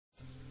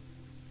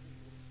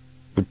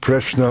The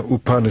Prashna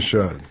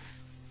Upanishad.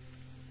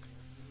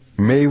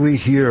 May we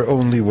hear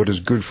only what is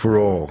good for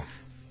all.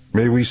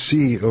 May we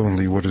see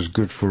only what is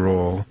good for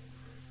all.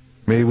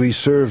 May we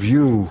serve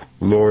you,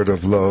 Lord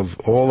of love,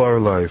 all our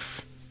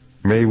life.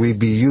 May we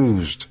be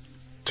used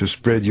to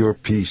spread your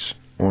peace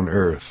on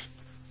earth.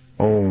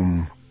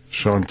 Om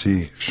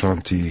Shanti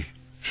Shanti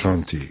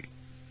Shanti.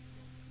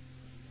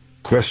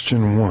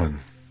 Question 1.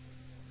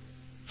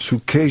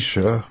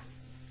 Sukesha,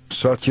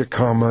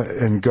 Satyakama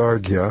and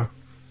Gargya,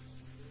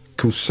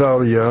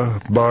 Kausalya,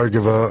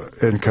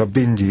 Bhargava and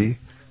Kabindi,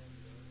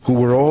 who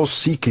were all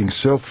seeking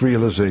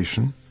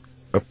self-realization,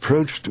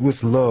 approached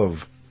with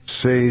love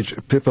sage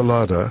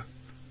Pippalada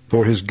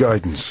for his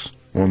guidance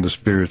on the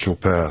spiritual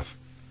path.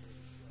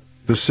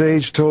 The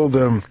sage told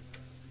them,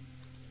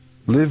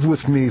 "Live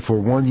with me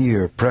for 1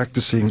 year,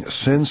 practicing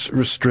sense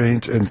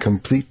restraint and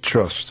complete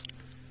trust.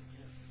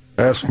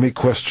 Ask me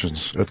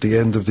questions at the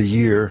end of the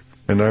year,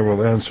 and I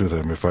will answer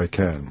them if I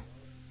can."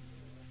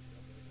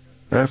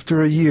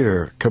 After a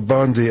year,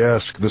 Kabandi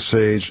asked the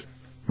sage,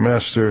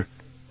 "Master,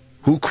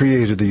 who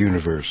created the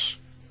universe?"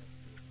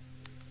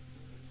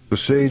 The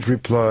sage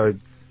replied,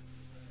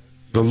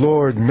 "The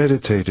Lord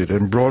meditated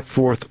and brought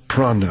forth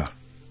prana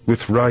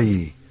with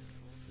Rai,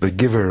 the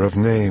giver of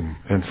name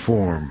and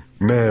form,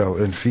 male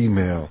and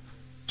female,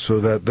 so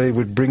that they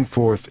would bring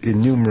forth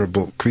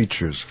innumerable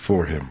creatures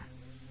for him.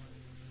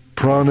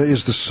 Prana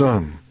is the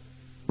sun,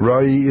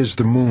 Rai is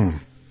the moon.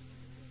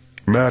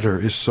 Matter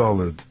is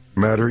solid,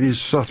 matter is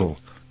subtle.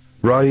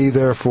 Rai,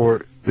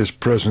 therefore, is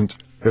present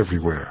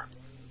everywhere.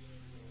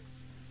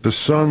 The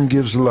sun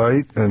gives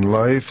light and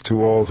life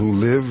to all who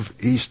live,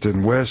 east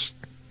and west,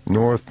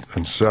 north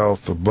and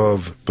south,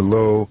 above,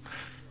 below.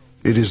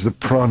 It is the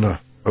prana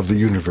of the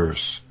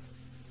universe.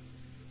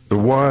 The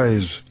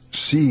wise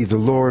see the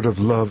Lord of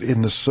love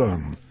in the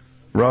sun,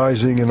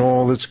 rising in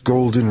all its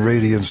golden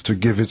radiance to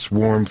give its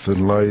warmth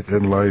and light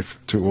and life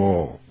to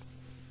all.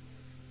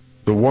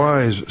 The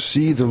wise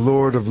see the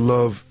Lord of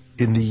love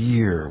in the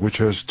year, which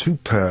has 2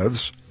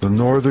 paths, the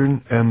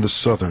northern and the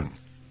southern.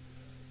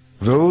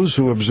 Those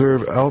who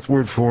observe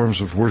outward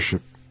forms of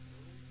worship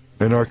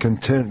and are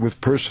content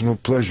with personal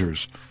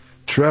pleasures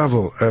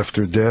travel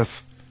after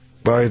death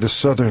by the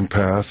southern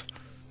path,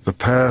 the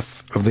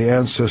path of the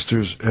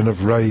ancestors and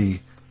of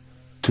Rai,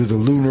 to the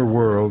lunar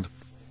world,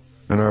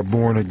 and are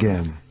born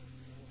again.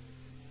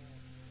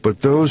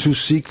 But those who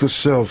seek the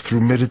self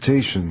through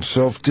meditation,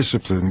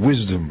 self-discipline,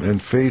 wisdom, and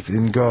faith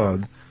in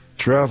God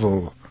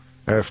travel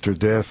after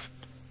death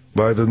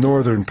by the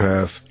northern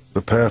path,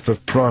 the path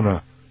of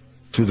prana,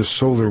 to the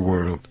solar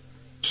world,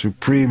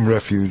 supreme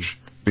refuge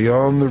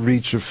beyond the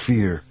reach of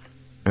fear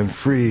and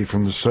free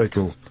from the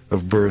cycle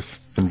of birth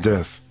and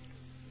death.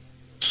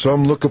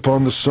 Some look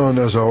upon the sun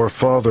as our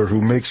Father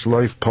who makes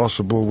life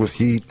possible with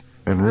heat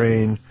and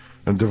rain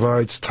and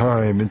divides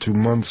time into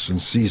months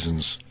and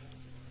seasons.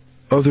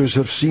 Others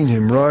have seen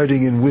him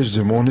riding in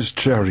wisdom on his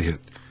chariot,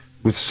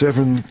 with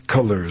 7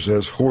 colors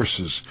as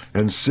horses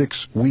and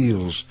 6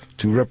 wheels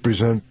to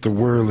represent the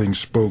whirling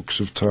spokes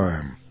of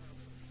time.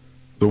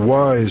 The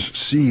wise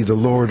see the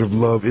Lord of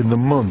love in the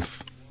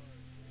month.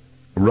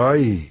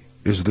 Rai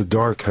is the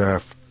dark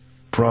half,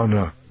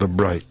 prana the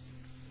bright.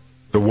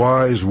 The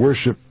wise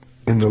worship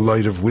in the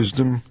light of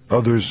wisdom,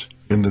 others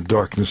in the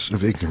darkness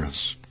of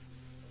ignorance.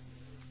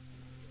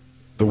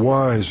 The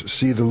wise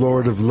see the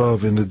Lord of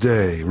love in the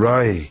day.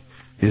 Rai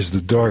is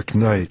the dark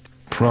night,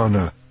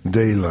 prana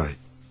daylight.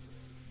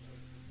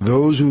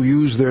 Those who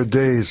use their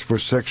days for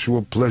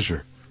sexual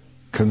pleasure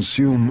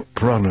consume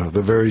prana,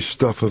 the very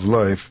stuff of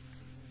life,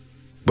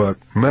 but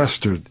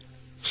mastered,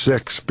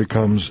 sex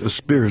becomes a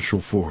spiritual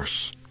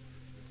force.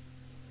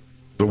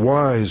 The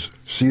wise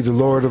see the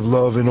Lord of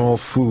love in all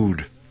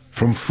food.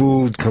 From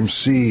food comes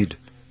seed,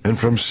 and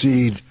from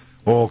seed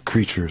all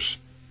creatures.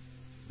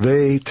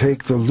 They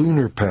take the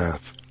lunar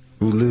path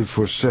who live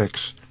for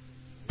sex,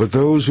 but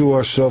those who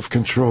are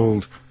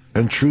self-controlled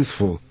and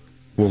truthful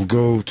will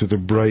go to the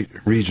bright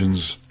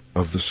regions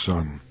of the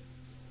sun.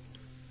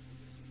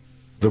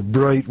 The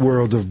bright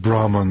world of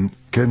Brahman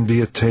can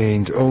be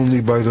attained only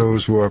by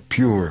those who are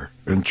pure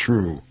and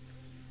true,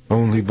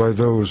 only by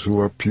those who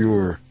are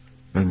pure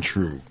and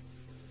true.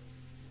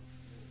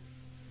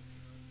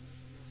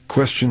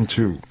 Question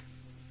 2.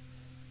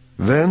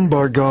 Then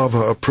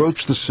Bhargava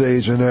approached the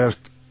sage and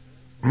asked,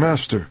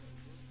 "Master,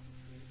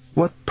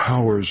 what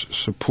powers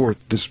support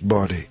this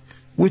body?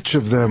 Which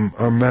of them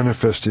are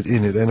manifested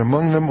in it, and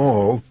among them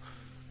all,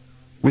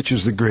 which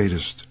is the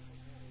greatest?"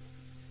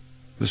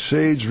 The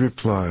sage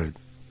replied,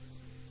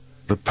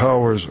 "The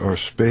powers are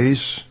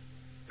space,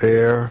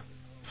 air,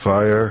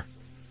 fire,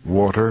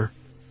 water,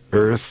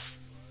 earth,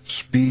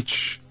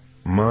 speech,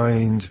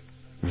 mind,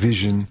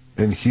 vision,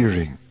 and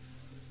hearing.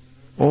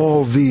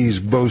 All these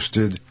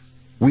boasted,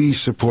 'We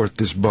support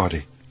this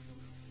body.'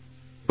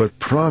 But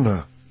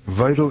prana,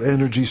 vital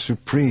energy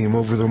supreme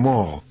over them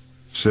all,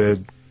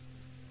 said,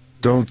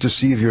 'Don't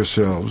deceive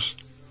yourselves.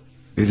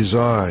 It is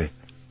I,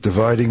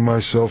 dividing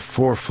myself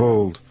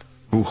fourfold,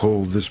 who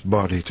hold this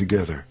body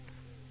together.'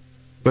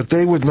 But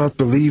they would not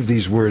believe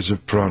these words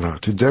of prana.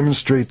 To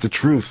demonstrate the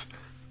truth,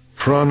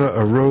 Prana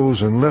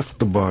arose and left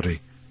the body,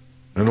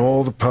 and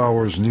all the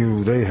powers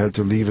knew they had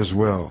to leave as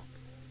well.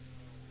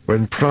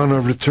 When prana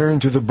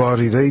returned to the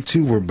body, they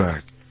too were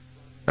back.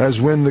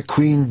 As when the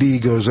queen bee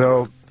goes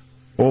out,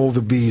 all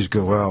the bees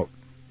go out,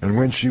 and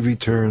when she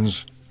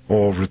returns,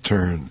 all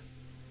return.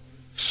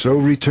 So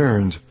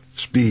returned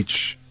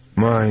speech,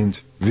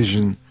 mind,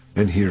 vision,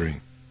 and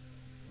hearing.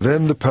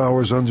 Then the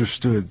powers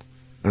understood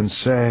and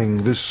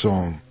sang this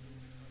song.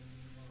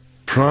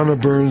 Prana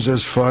burns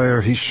as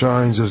fire, he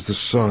shines as the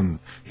sun,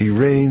 he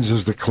rains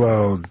as the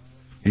cloud,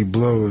 he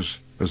blows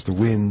as the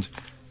wind,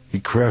 he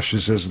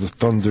crashes as the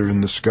thunder in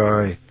the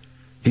sky.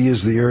 He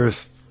is the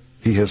earth,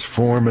 he has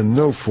form and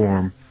no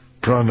form.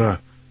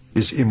 Prana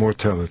is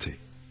immortality.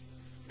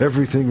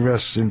 Everything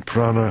rests in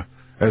prana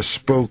as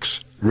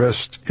spokes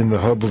rest in the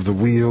hub of the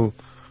wheel.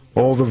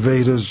 All the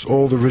Vedas,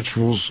 all the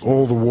rituals,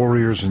 all the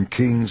warriors and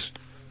kings.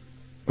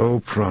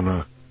 O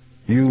prana,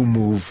 you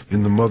move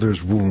in the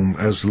mother's womb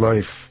as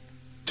life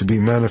to be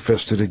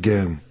manifested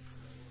again.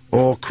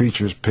 All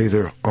creatures pay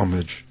their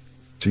homage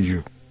to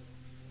you.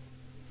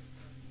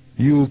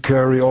 You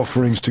carry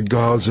offerings to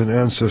gods and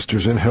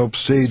ancestors and help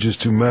sages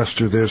to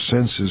master their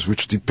senses,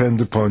 which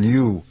depend upon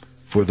you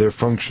for their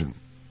function.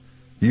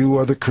 You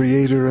are the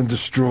creator and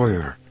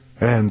destroyer,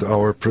 and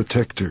our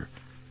protector.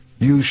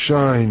 You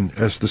shine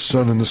as the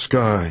sun in the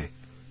sky.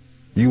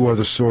 You are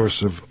the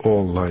source of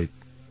all light.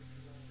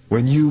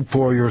 When you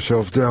pour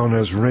yourself down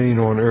as rain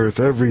on earth,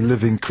 every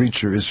living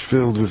creature is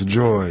filled with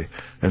joy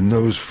and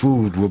knows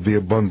food will be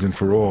abundant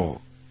for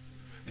all.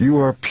 You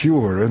are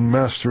pure and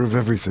master of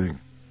everything.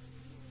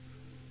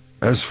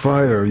 As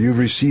fire, you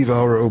receive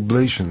our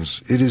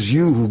oblations. It is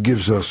you who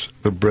gives us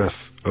the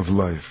breath of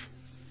life.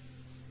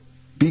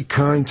 Be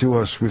kind to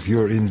us with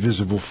your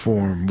invisible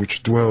form,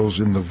 which dwells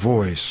in the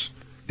voice,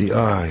 the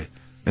eye,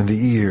 and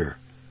the ear,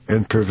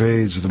 and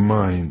pervades the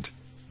mind.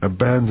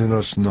 Abandon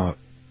us not.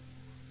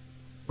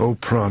 O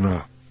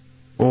prana,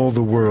 all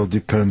the world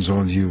depends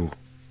on you.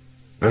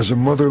 As a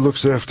mother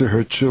looks after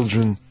her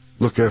children,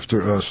 look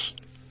after us.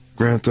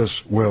 Grant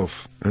us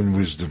wealth and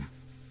wisdom.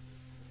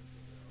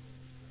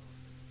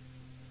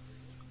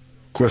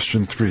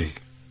 Question 3.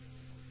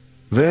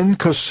 Then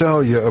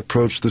Kausalya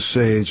approached the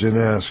sage and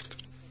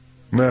asked,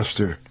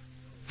 Master,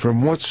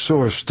 from what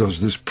source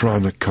does this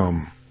prana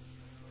come?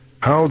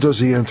 How does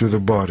he enter the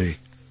body?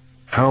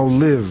 How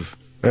live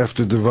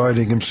after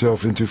dividing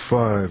himself into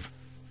 5?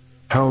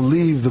 How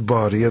leave the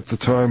body at the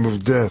time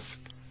of death?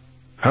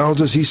 How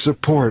does he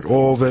support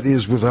all that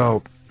is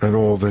without and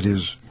all that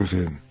is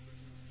within?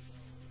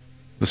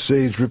 The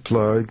sage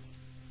replied,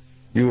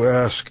 You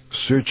ask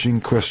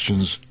searching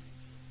questions.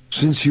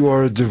 Since you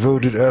are a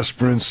devoted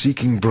aspirant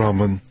seeking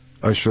Brahman,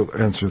 I shall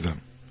answer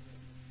them.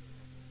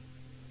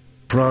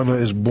 Prana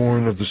is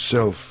born of the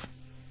self.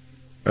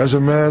 As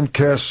a man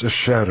casts a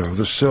shadow,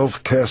 the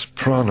self casts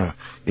prana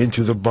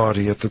into the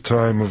body at the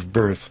time of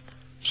birth,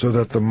 so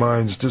that the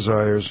mind's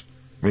desires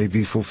may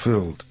be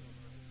fulfilled.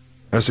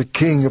 As a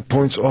king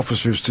appoints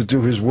officers to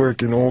do his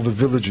work in all the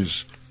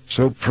villages,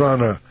 so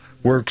prana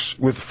works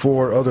with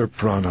 4 other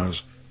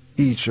pranas,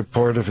 each a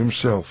part of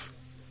himself,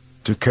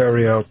 to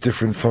carry out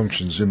different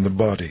functions in the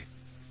body.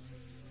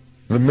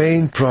 The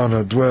main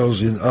prana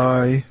dwells in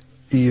eye,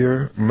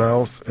 ear,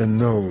 mouth, and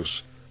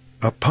nose.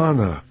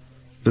 Apana,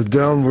 the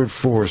downward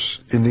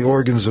force in the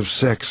organs of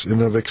sex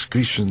and of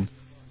excretion.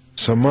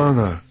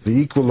 Samana, the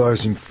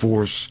equalizing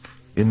force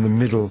in the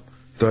middle,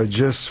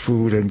 digests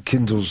food and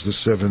kindles the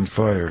 7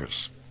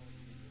 fires.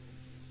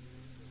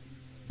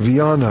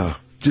 Vyana,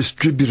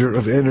 distributor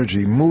of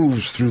energy,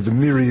 moves through the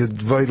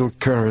myriad vital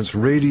currents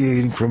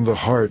radiating from the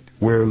heart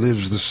where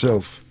lives the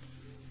self.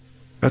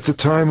 At the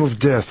time of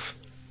death,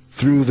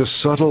 through the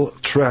subtle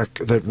track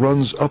that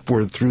runs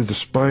upward through the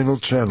spinal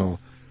channel,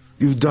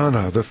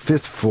 Udana, the 5th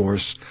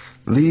force,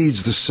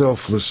 leads the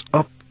selfless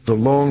up the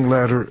long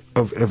ladder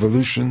of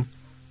evolution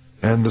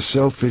and the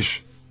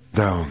selfish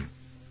down.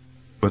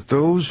 But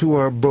those who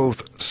are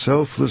both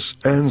selfless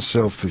and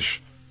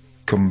selfish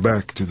come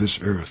back to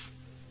this earth.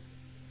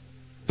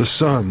 The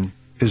sun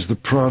is the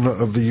prana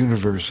of the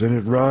universe, and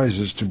it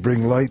rises to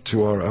bring light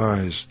to our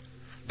eyes.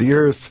 The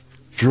earth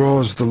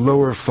draws the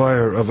lower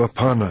fire of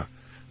apana.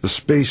 The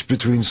space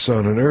between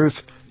sun and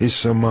earth is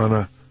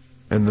samana,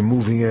 and the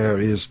moving air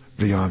is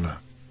vyana.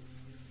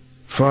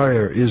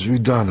 Fire is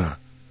udana.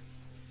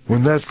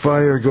 When that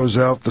fire goes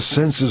out, the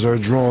senses are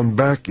drawn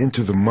back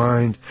into the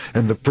mind,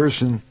 and the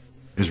person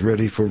is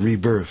ready for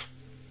rebirth.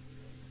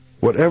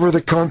 Whatever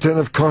the content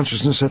of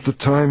consciousness at the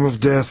time of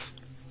death,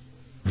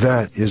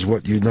 that is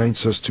what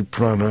unites us to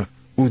prana,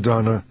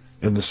 udana,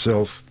 and the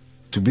self,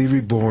 to be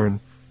reborn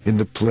in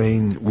the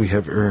plane we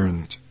have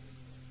earned.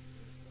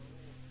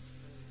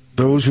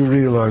 Those who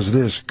realize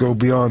this go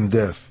beyond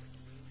death.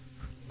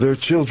 Their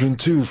children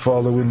too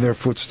follow in their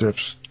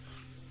footsteps.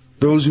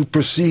 Those who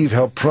perceive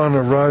how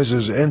prana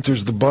rises,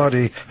 enters the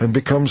body, and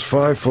becomes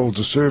 5-fold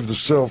to serve the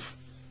self,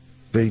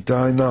 they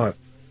die not.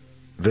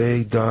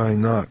 They die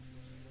not.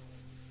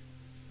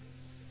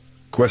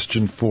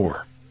 Question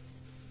 4.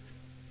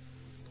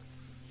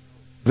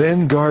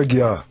 Then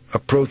Gargya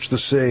approached the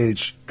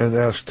sage and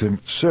asked him,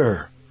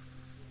 "Sir,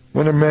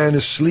 when a man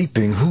is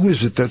sleeping, who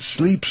is it that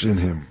sleeps in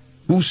him?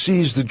 Who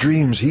sees the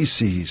dreams he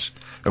sees?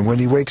 And when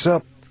he wakes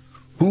up,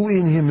 who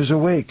in him is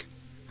awake?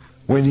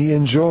 When he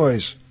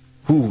enjoys,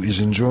 who is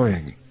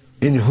enjoying?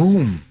 In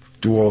whom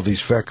do all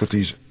these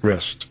faculties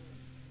rest?"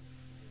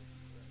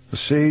 The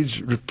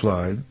sage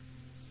replied,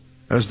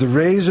 "As the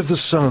rays of the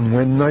sun,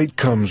 when night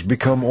comes,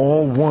 become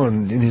all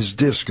one in his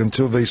disk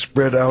until they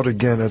spread out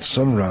again at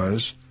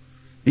sunrise,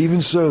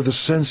 even so the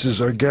senses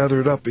are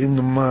gathered up in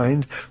the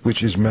mind,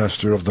 which is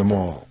master of them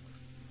all.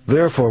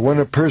 Therefore, when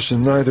a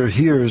person neither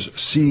hears,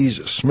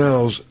 sees,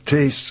 smells,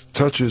 tastes,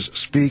 touches,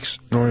 speaks,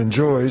 nor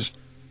enjoys,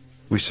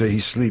 we say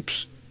he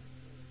sleeps.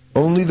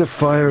 Only the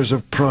fires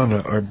of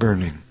prana are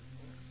burning.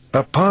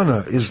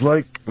 Apana is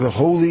like the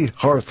holy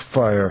hearth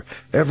fire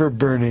ever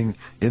burning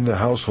in the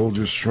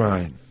householder's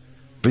shrine.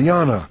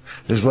 Vyana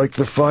is like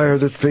the fire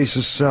that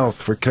faces south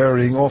for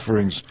carrying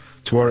offerings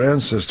to our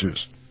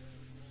ancestors.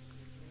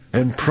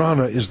 And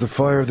prana is the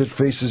fire that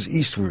faces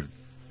eastward.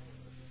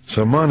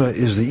 Samana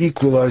is the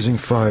equalizing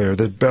fire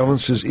that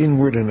balances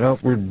inward and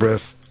outward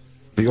breath,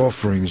 the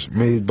offerings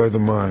made by the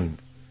mind.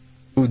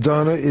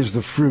 Udana is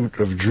the fruit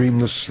of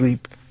dreamless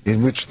sleep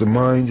in which the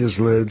mind is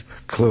led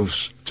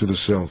close to the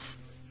self.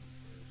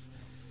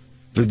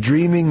 The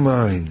dreaming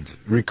mind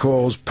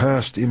recalls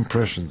past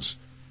impressions.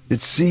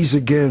 It sees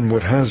again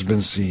what has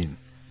been seen.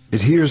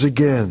 It hears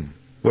again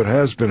what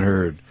has been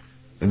heard,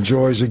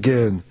 enjoys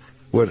again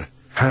what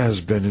has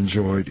been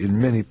enjoyed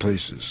in many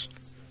places.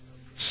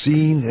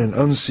 Seen and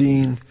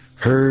unseen,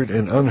 heard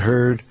and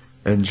unheard,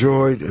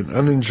 enjoyed and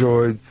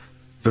unenjoyed,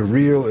 the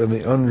real and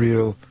the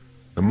unreal,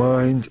 the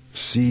mind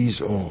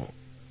sees all.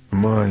 The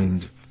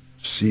mind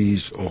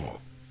sees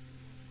all.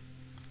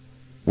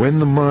 When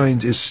the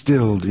mind is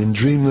stilled in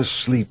dreamless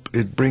sleep,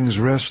 it brings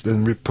rest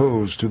and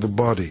repose to the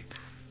body.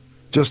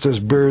 Just as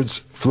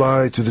birds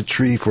fly to the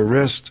tree for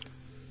rest,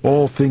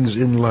 all things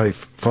in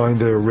life find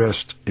their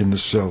rest in the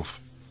self.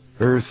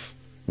 Earth,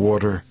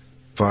 water,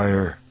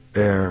 fire,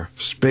 air,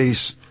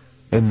 space,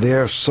 and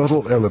their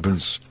subtle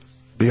elements,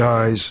 the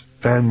eyes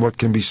and what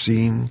can be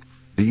seen,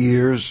 the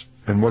ears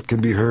and what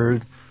can be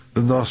heard,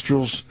 the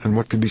nostrils and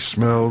what can be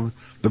smelled,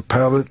 the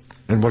palate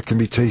and what can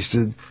be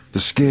tasted,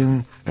 the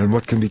skin and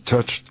what can be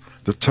touched,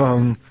 the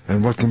tongue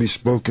and what can be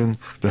spoken,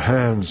 the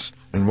hands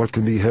and what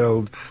can be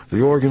held,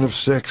 the organ of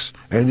sex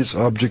and its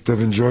object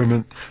of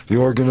enjoyment, the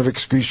organ of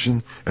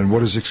excretion and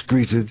what is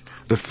excreted,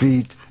 the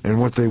feet and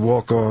what they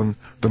walk on,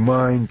 the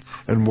mind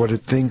and what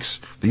it thinks,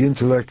 the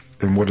intellect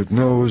and what it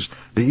knows,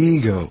 the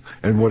ego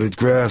and what it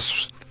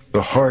grasps,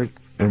 the heart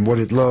and what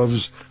it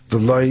loves, the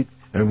light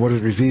and what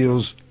it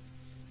reveals.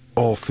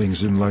 All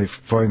things in life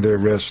find their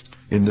rest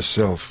in the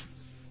self,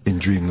 in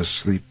dreamless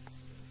sleep.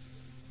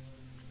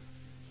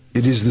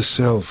 It is the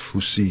self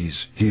who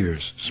sees,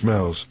 hears,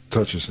 smells,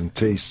 touches, and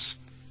tastes,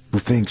 who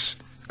thinks,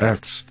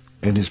 acts,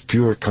 and is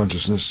pure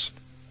consciousness.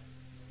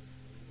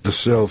 The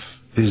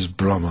self is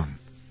Brahman,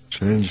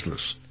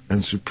 changeless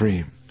and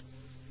supreme.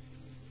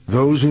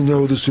 Those who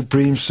know the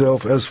Supreme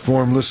Self as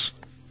formless,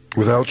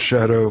 without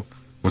shadow,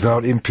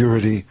 without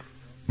impurity,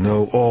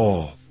 know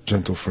all,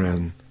 gentle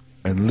friend,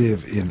 and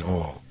live in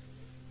all.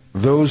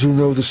 Those who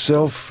know the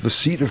Self, the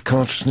seat of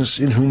consciousness,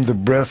 in whom the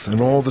breath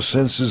and all the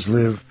senses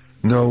live,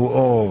 know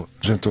all,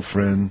 gentle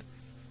friend,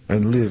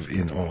 and live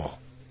in all.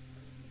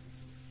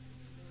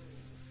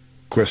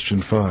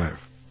 Question 5.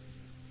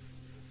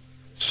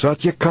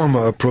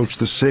 Satyakama approached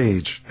the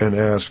sage and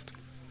asked,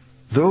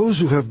 "Those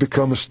who have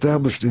become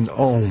established in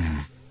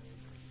Om,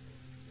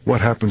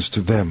 what happens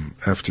to them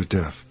after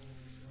death?"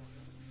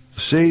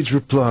 The sage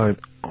replied,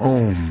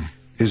 "Om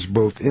is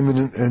both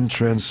immanent and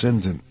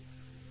transcendent.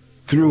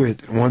 Through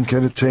it one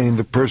can attain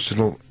the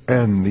personal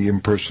and the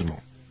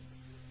impersonal.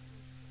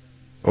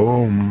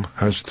 Om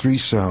has 3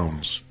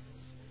 sounds.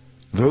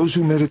 Those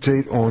who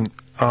meditate on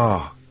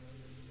Ah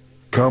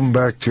come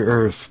back to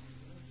earth,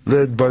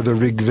 led by the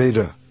Rig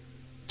Veda,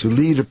 to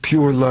lead a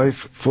pure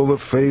life full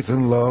of faith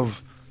and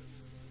love.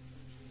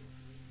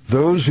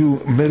 Those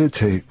who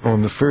meditate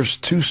on the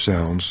first 2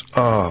 sounds,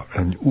 Ah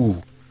and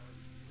U,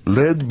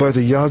 led by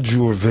the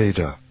Yajur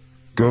Veda,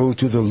 go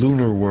to the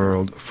lunar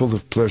world full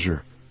of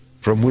pleasure,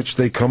 from which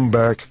they come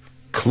back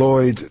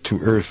cloyed to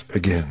earth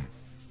again.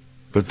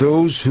 But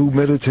those who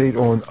meditate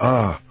on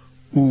Ah,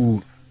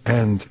 U,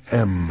 and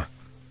M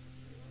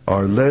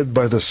are led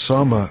by the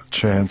Sama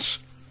chants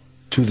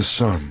to the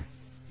sun,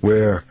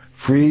 where,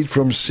 freed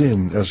from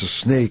sin as a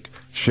snake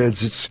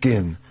sheds its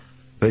skin,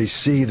 they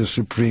see the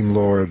Supreme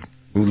Lord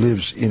who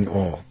lives in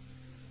all.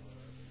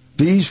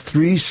 These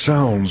 3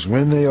 sounds,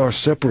 when they are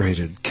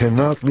separated,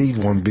 cannot lead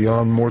one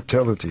beyond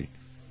mortality.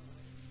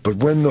 But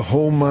when the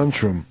whole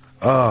mantram,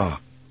 Ah,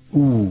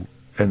 U,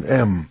 and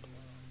M,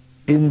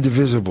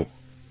 indivisible,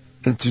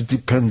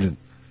 interdependent,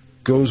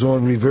 goes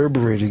on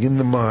reverberating in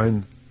the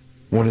mind,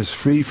 one is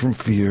free from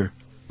fear,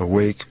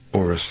 awake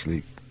or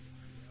asleep.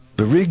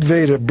 The Rig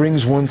Veda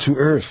brings one to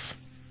earth.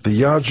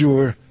 The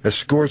Yajur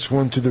escorts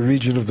one to the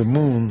region of the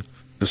moon.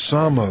 The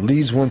Sama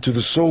leads one to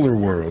the solar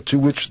world, to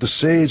which the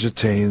sage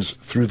attains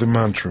through the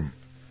mantram.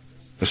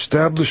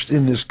 Established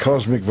in this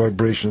cosmic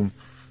vibration,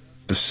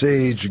 the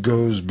sage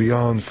goes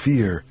beyond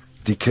fear,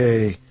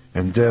 decay,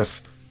 and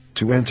death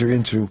to enter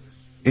into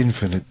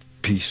infinite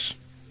peace.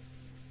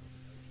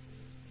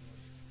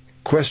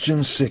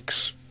 Question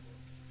 6.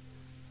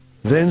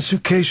 Then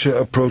Sukesha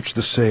approached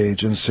the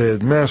sage and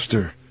said,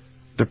 Master,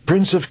 the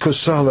prince of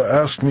Kosala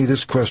asked me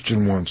this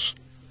question once.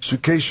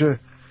 Sukesha,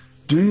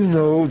 do you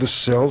know the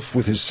self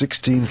with his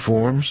 16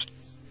 forms?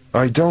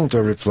 I don't, I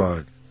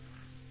replied.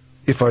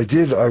 If I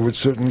did, I would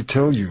certainly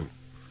tell you.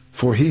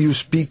 For he who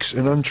speaks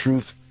an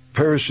untruth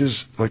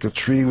perishes like a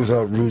tree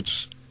without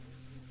roots.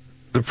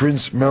 The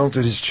prince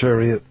mounted his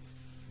chariot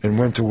and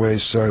went away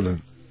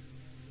silent.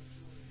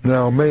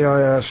 Now may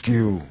I ask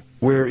you,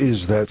 where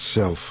is that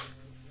self?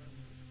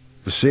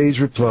 The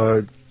sage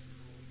replied,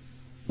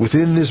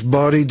 Within this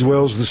body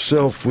dwells the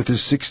self with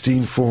his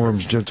 16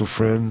 forms, gentle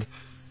friend.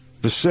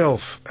 The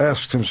self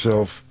asks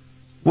himself,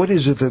 what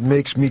is it that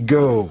makes me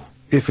go,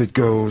 if it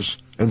goes,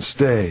 and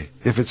stay,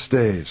 if it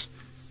stays?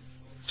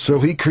 So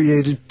he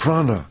created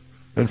prana,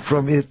 and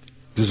from it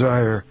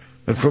desire,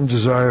 and from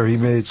desire he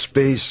made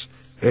space,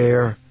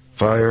 air,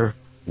 fire,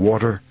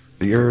 water,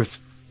 the earth,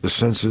 the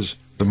senses,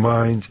 the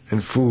mind,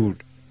 and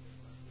food.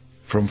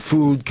 From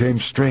food came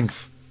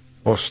strength,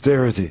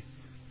 austerity,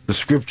 the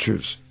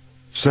scriptures,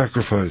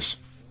 sacrifice,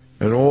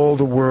 and all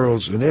the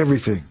worlds and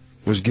everything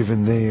was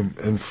given name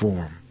and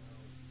form.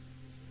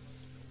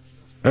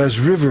 As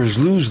rivers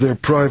lose their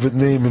private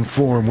name and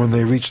form when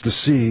they reach the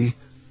sea,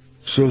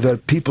 so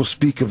that people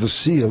speak of the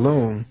sea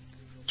alone,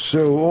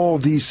 so all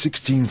these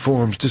 16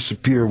 forms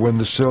disappear when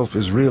the self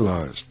is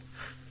realized.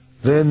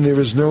 Then there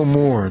is no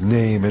more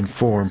name and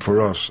form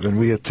for us, and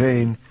we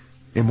attain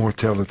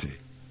immortality.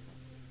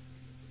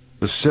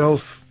 The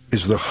self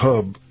is the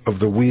hub of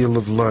the wheel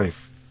of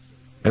life,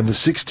 and the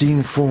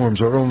 16 forms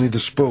are only the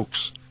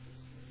spokes.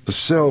 The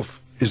self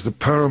is the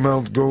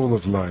paramount goal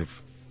of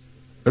life.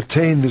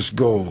 Attain this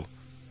goal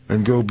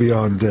and go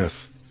beyond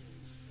death.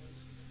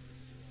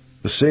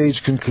 The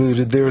sage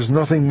concluded, there is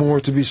nothing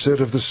more to be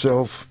said of the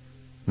self,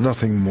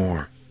 nothing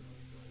more.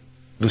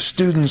 The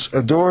students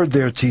adored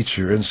their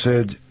teacher and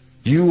said,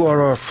 You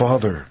are our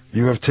father.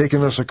 You have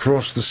taken us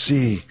across the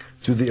sea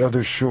to the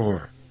other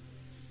shore.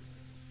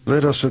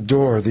 Let us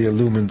adore the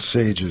illumined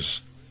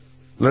sages.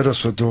 Let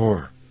us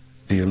adore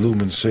the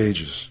illumined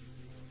sages.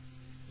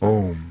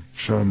 Om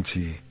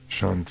Shanti,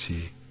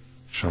 Shanti,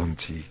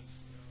 Shanti.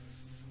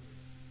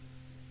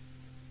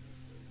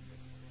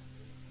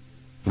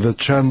 The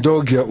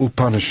Chandogya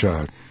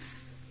Upanishad.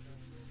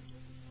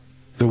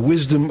 The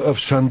wisdom of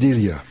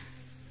Shandilya.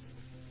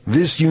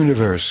 This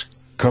universe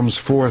comes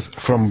forth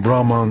from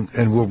Brahman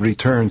and will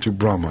return to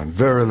Brahman.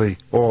 Verily,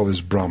 all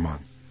is Brahman.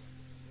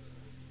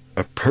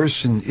 A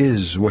person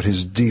is what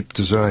his deep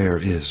desire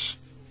is.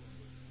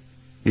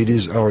 It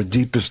is our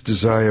deepest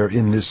desire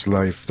in this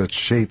life that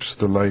shapes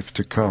the life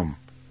to come.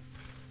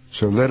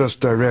 So let us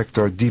direct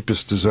our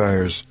deepest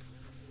desires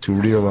to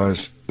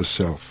realize the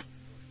self.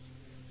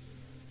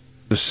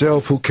 The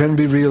self who can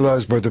be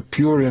realized by the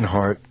pure in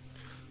heart,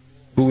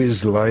 who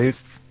is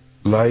life,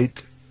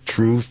 light,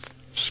 truth,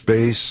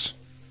 space,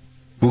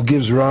 who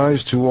gives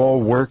rise to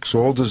all works,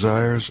 all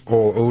desires,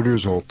 all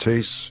odors, all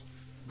tastes,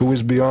 who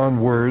is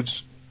beyond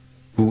words,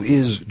 who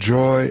is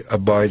joy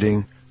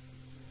abiding.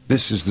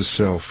 This is the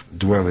self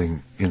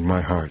dwelling in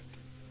my heart.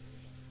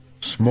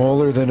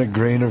 Smaller than a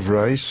grain of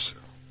rice,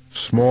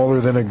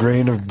 smaller than a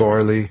grain of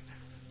barley,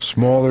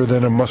 smaller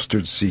than a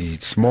mustard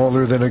seed,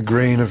 smaller than a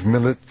grain of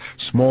millet,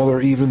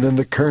 smaller even than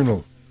the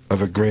kernel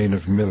of a grain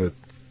of millet,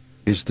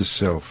 is the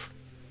self.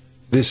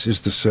 This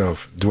is the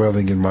self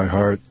dwelling in my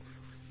heart,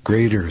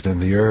 greater than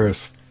the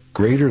earth,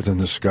 greater than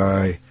the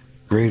sky,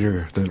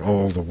 greater than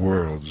all the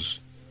worlds.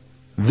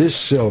 This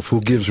self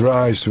who gives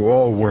rise to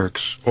all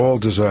works, all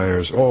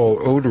desires, all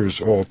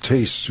odors, all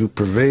tastes, who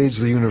pervades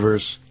the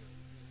universe,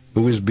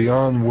 who is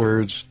beyond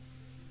words,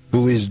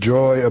 who is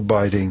joy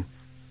abiding,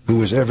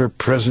 who is ever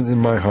present in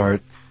my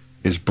heart,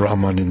 is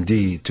Brahman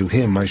indeed. To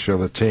him I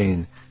shall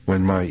attain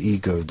when my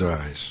ego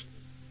dies.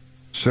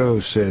 So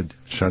said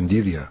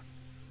Shandilya.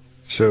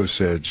 So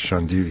said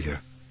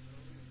Shandilya.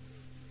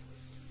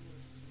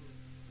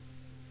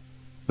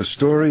 The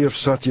story of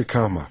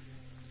Satyakama.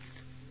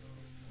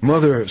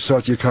 Mother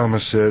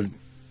Satyakama said,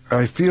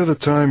 I feel the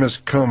time has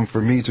come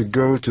for me to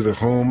go to the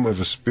home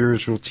of a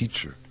spiritual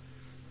teacher.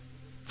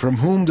 From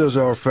whom does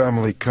our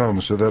family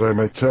come, so that I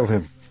may tell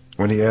him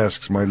when he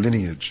asks my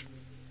lineage?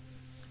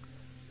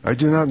 I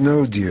do not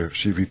know, dear,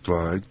 she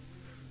replied.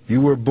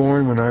 You were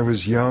born when I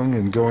was young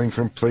and going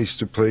from place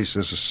to place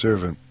as a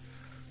servant.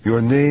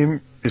 Your name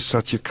is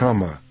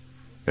Satyakama,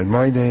 and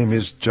my name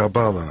is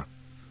Jabala.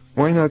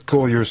 Why not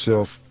call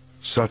yourself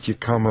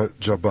Satyakama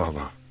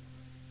Jabala?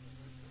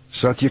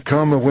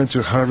 Satyakama went to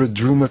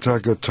Haridrumata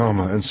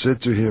Gautama and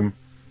said to him,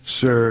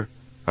 Sir,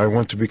 I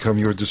want to become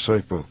your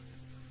disciple.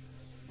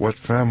 What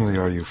family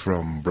are you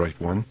from,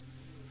 bright one?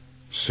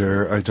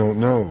 Sir, I don't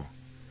know.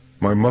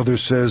 My mother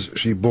says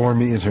she bore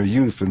me in her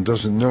youth and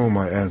doesn't know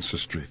my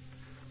ancestry.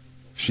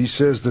 She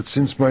says that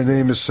since my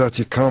name is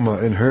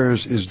Satyakama and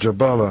hers is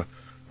Jabala,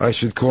 I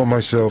should call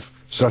myself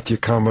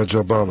Satyakama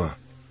Jabala.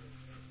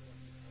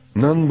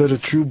 None but a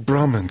true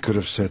Brahmin could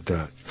have said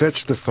that.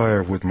 Fetch the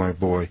firewood, my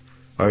boy.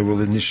 I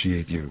will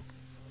initiate you.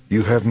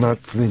 You have not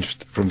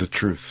flinched from the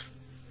truth.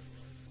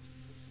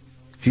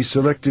 He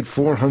selected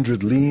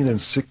 400 lean and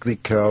sickly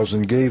cows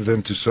and gave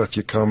them to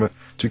Satyakama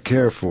to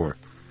care for.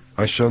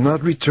 I shall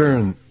not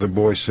return, the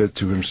boy said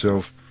to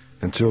himself,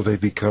 until they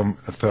become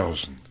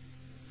 1,000.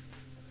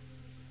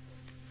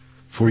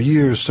 For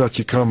years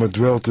Satyakama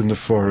dwelt in the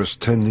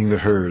forest tending the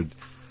herd.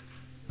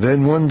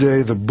 Then one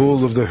day the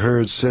bull of the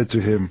herd said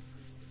to him,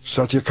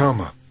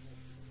 Satyakama.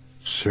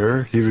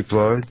 Sir, he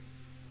replied,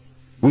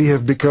 we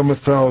have become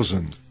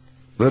 1,000.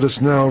 Let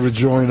us now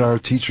rejoin our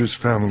teacher's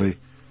family,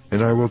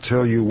 and I will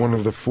tell you one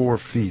of the 4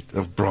 feet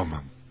of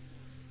Brahman.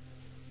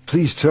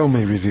 Please tell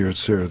me, revered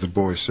sir, the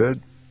boy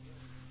said.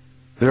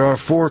 There are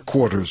 4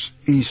 quarters,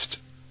 east,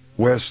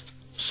 west,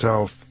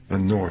 south,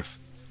 and north.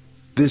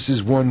 This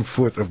is 1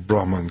 foot of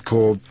Brahman,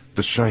 called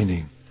the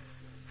Shining.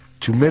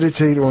 To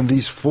meditate on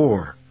these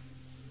 4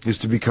 is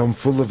to become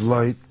full of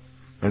light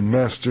and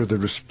master the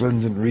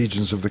resplendent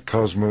regions of the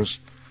cosmos,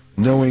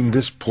 knowing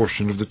this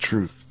portion of the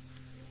truth.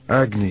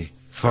 Agni,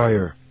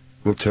 fire,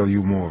 will tell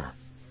you more.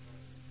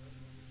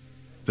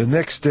 The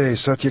next day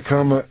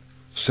Satyakama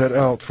set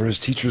out for his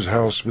teacher's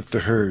house with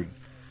the herd.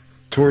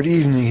 Toward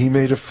evening he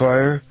made a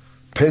fire,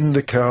 penned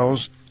the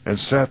cows, and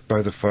sat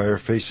by the fire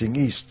facing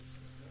east.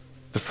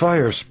 The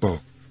fire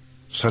spoke.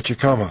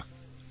 Satyakama,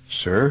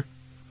 sir,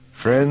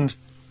 friend,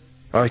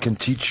 I can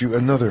teach you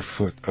another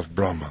foot of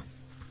Brahman.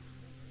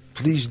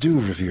 Please do,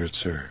 revered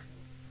sir.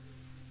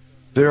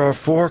 There are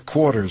 4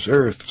 quarters,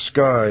 earth,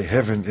 sky,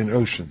 heaven, and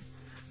ocean.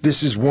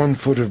 This is 1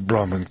 foot of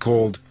Brahman,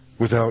 called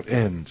without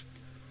end.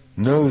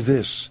 Know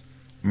this,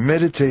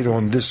 meditate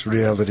on this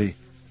reality,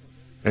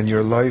 and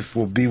your life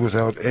will be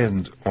without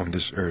end on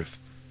this earth.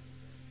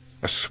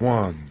 A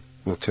swan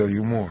will tell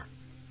you more.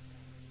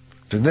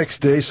 The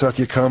next day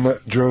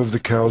Satyakama drove the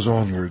cows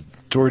onward.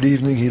 Toward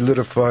evening he lit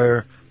a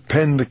fire,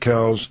 penned the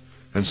cows,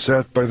 and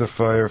sat by the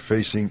fire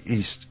facing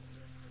east.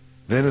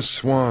 Then a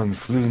swan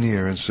flew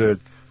near and said,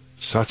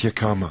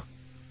 Satyakama,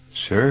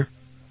 sir,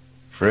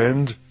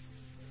 friend,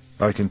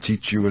 I can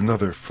teach you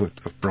another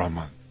foot of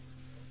Brahman.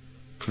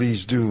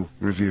 Please do,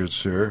 revered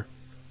sir.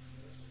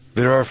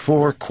 There are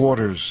 4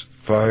 quarters,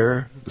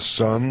 fire, the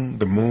sun,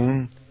 the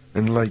moon,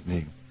 and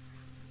lightning.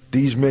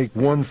 These make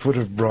 1 foot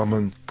of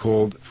Brahman,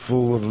 called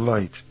full of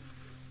light.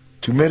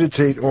 To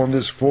meditate on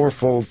this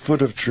 4-fold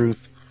foot of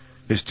truth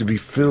is to be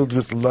filled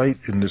with light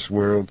in this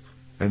world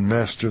and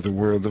master the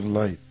world of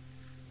light.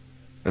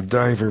 A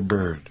diver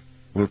bird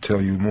will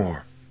tell you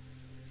more.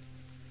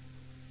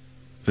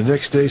 The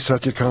next day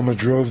Satyakama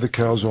drove the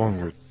cows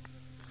onward.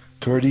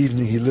 Toward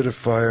evening he lit a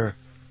fire,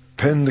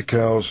 penned the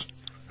cows,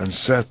 and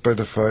sat by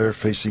the fire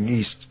facing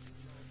east.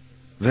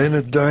 Then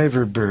a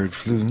diver bird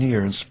flew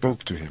near and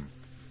spoke to him.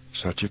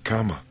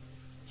 Satyakama,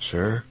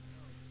 sir,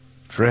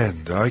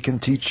 friend, I can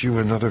teach you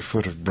another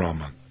foot of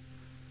Brahman.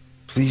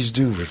 Please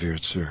do,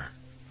 revered sir.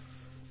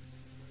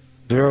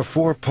 There are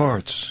 4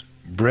 parts,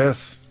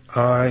 breath,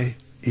 eye,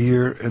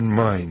 ear, and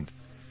mind.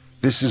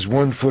 This is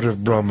 1 foot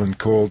of Brahman,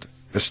 called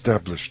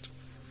established.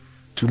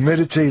 To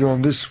meditate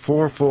on this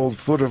 4-fold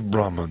foot of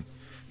Brahman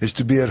is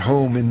to be at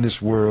home in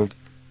this world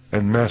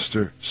and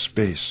master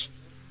space.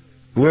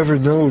 Whoever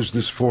knows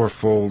this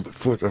 4-fold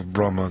foot of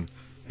Brahman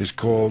is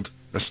called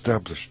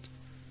established.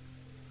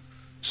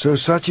 So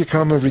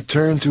Satyakama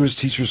returned to his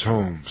teacher's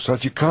home.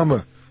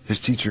 Satyakama,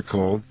 his teacher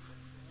called,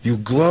 you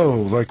glow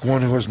like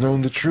one who has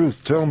known the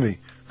truth. Tell me,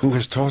 who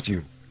has taught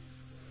you?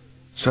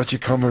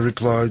 Satyakama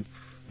replied,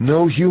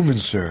 no human,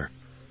 sir,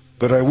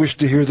 but I wish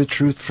to hear the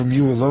truth from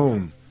you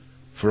alone,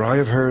 for I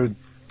have heard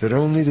that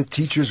only the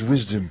teacher's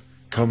wisdom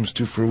comes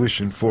to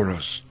fruition for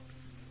us.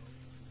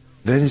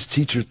 Then his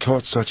teacher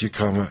taught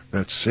Satyakama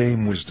that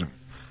same wisdom.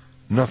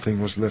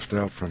 Nothing was left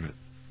out from it.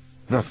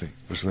 Nothing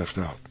was left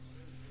out.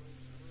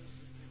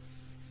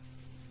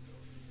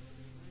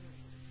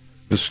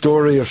 The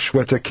story of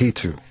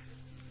Shwetaketu.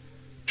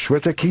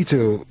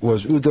 Shwetaketu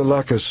was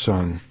Udalaka's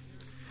son.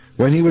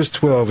 When he was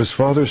 12, his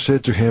father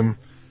said to him,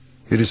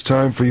 it is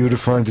time for you to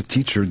find a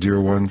teacher,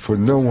 dear one, for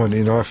no one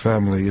in our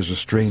family is a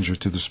stranger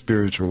to the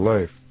spiritual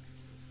life.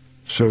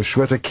 So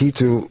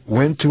Shwetaketu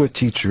went to a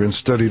teacher and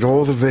studied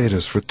all the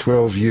Vedas for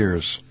 12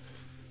 years.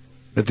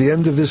 At the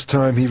end of this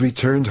time he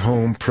returned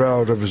home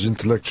proud of his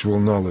intellectual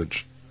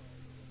knowledge.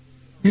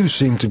 You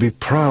seem to be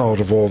proud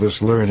of all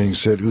this learning,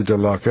 said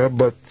Udalaka,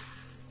 but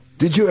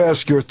did you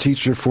ask your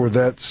teacher for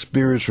that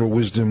spiritual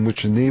wisdom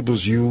which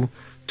enables you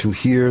to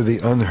hear the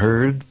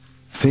unheard,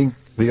 think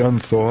the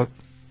unthought,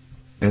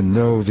 and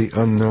know the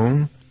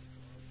unknown?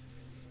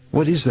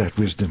 What is that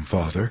wisdom,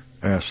 father?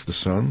 Asked the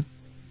son.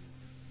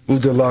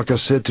 Udalaka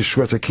said to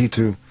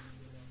Shwetaketu,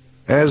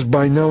 as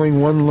by knowing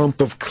 1 lump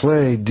of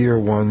clay, dear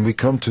one, we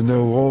come to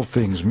know all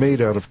things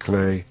made out of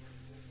clay,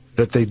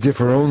 that they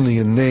differ only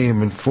in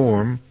name and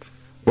form,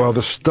 while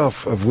the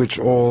stuff of which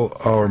all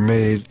are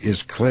made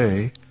is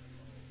clay,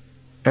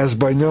 As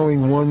by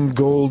knowing one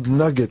gold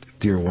nugget,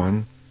 dear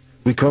one,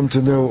 we come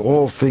to know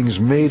all things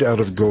made out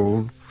of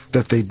gold,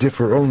 that they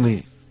differ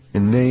only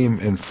in name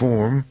and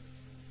form,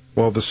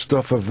 while the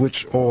stuff of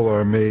which all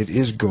are made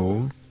is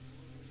gold.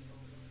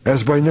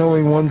 As by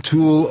knowing one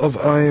tool of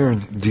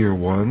iron, dear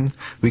one,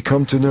 we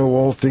come to know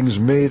all things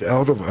made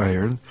out of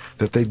iron,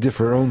 that they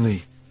differ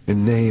only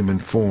in name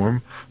and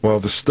form, while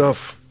the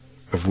stuff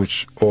of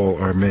which all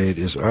are made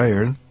is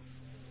iron.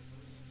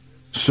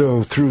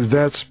 So, through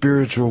that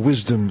spiritual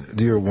wisdom,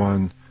 dear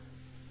one,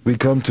 we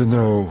come to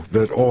know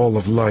that all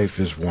of life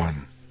is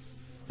one.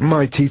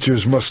 My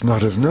teachers must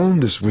not have known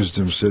this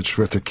wisdom, said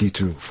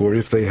Shwetaketu, for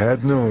if they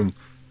had known,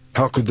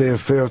 how could they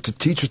have failed to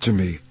teach it to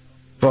me?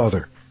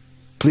 Father,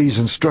 please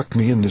instruct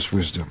me in this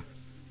wisdom.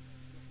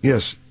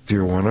 Yes,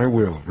 dear one, I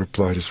will,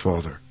 replied his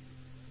father.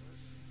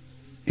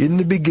 In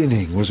the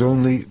beginning was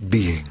only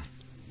being,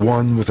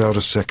 one without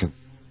a second.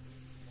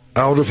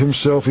 Out of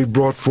himself he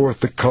brought forth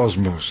the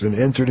cosmos and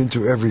entered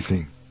into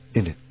everything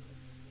in it.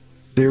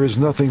 There is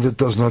nothing that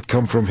does not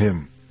come from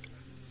him.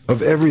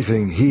 Of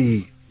everything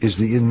he is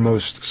the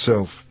inmost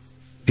self.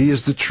 He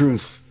is the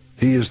truth.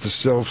 He is the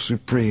self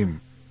supreme.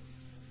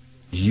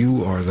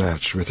 You are that,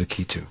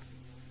 Shwetaketu.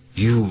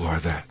 You are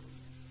that.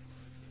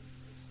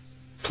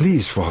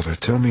 Please, Father,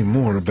 tell me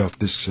more about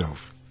this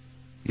self.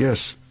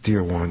 Yes,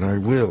 dear one, I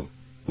will,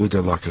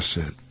 Uddalaka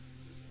said.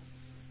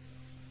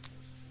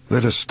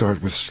 Let us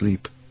start with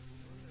sleep.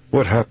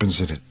 What happens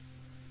in it?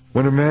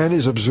 When a man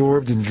is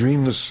absorbed in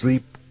dreamless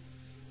sleep,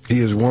 he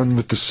is one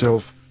with the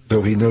self,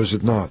 though he knows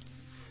it not.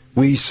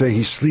 We say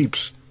he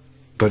sleeps,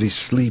 but he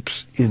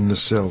sleeps in the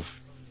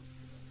self.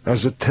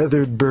 As a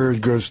tethered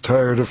bird grows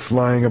tired of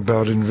flying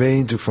about in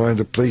vain to find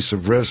a place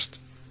of rest,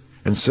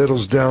 and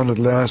settles down at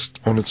last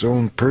on its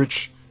own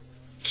perch,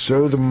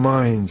 so the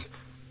mind,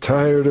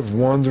 tired of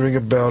wandering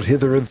about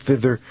hither and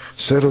thither,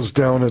 settles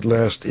down at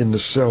last in the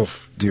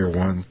self, dear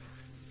one,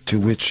 to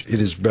which it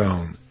is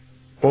bound.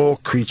 All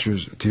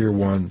creatures, dear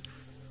one,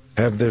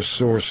 have their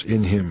source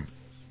in him.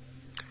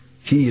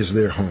 He is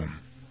their home.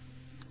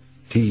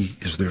 He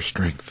is their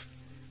strength.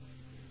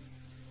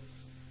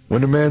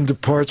 When a man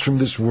departs from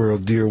this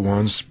world, dear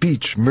one,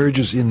 speech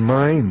merges in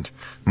mind,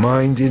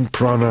 mind in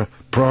prana,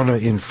 prana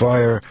in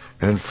fire,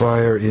 and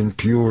fire in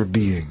pure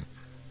being.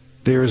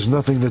 There is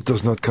nothing that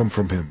does not come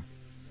from him.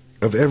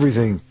 Of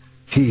everything,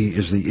 he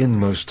is the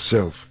inmost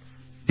self.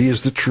 He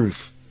is the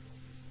truth.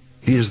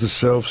 He is the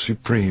self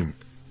supreme.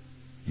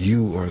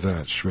 You are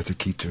that,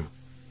 Shwetaketu.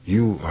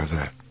 You are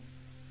that.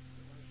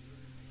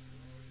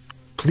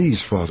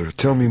 Please, Father,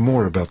 tell me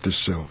more about this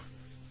self.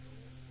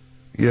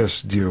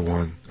 Yes, dear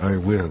one, I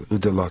will,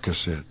 Uddalaka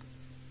said.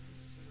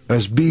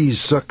 As bees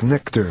suck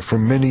nectar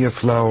from many a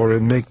flower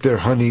and make their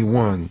honey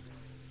one,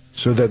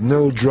 so that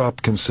no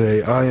drop can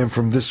say, I am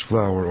from this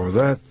flower or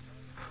that,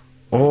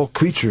 all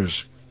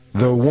creatures,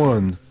 though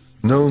one,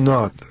 know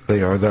not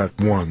they are that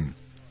one.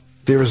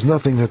 There is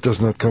nothing that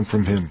does not come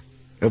from him.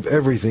 Of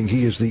everything,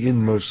 he is the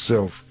inmost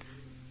self.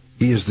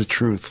 He is the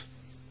truth.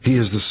 He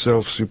is the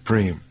self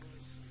supreme.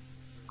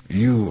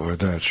 You are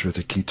that,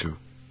 Shwetaketu.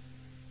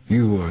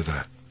 You are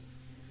that.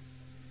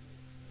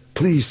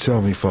 Please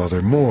tell me,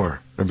 Father,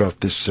 more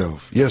about this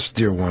self. Yes,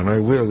 dear one, I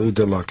will,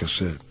 Uddalaka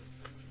said.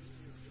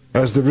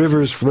 As the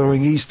rivers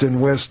flowing east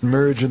and west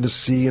merge in the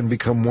sea and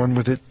become one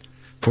with it,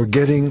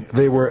 forgetting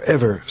they were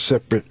ever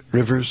separate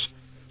rivers,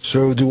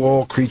 so do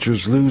all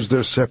creatures lose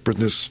their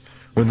separateness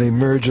when they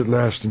merge at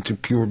last into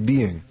pure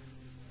being.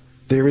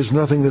 There is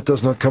nothing that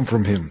does not come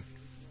from him.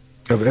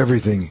 Of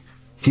everything,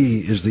 he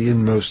is the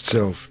inmost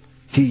self.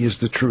 He is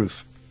the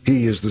truth.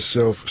 He is the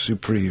self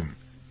supreme.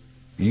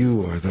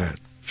 You are that,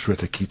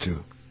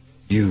 Shwetaketu.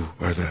 You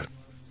are that.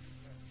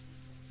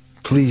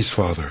 Please,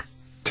 Father,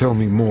 tell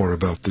me more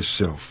about this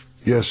self.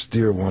 Yes,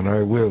 dear one,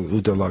 I will,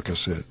 Uddalaka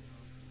said.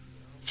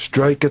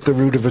 Strike at the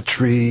root of a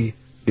tree,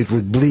 it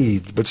would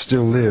bleed, but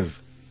still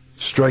live.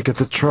 Strike at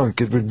the trunk,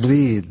 it would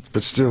bleed,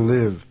 but still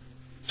live.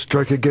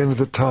 Strike again at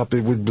the top,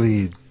 it would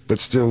bleed, but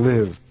still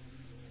live.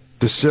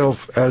 The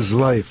self as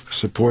life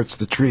supports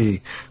the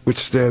tree, which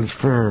stands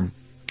firm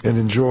and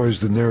enjoys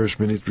the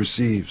nourishment it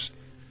receives.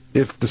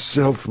 If the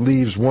self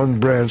leaves one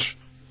branch,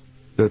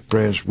 that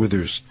branch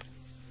withers.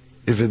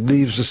 If it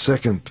leaves a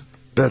second,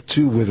 that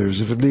too withers.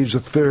 If it leaves a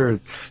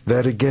third,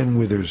 that again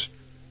withers.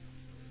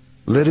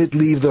 Let it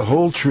leave the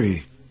whole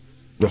tree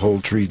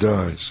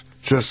dies.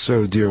 Just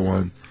so, dear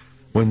one,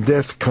 when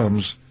death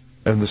comes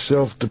and the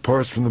self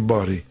departs from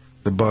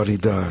the body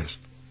dies.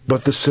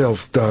 But the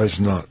self dies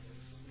not.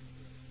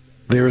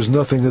 There is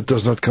nothing that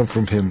does not come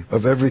from him.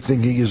 Of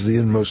everything he is the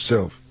inmost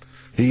self.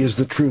 He is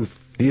the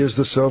truth. He is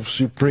the self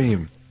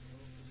supreme.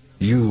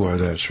 You are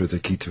that,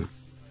 Shwetaketu.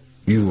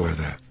 You are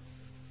that.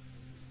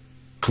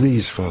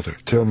 Please, Father,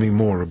 tell me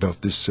more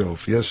about this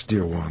self. Yes,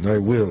 dear one, I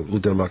will,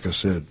 Uddalaka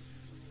said.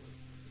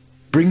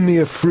 Bring me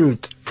a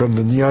fruit from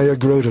the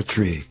Nyayagrota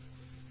tree.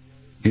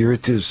 Here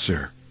it is,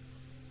 sir.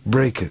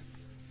 Break it.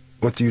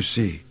 What do you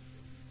see?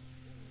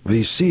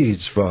 These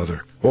seeds,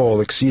 Father,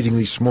 all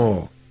exceedingly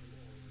small.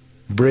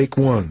 Break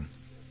one.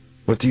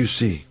 What do you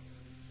see?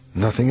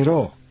 Nothing at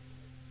all.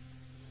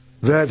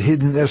 That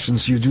hidden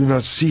essence you do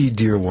not see,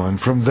 dear one,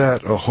 from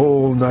that a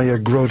whole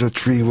Nyagrota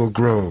tree will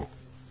grow.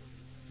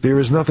 There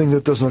is nothing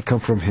that does not come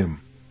from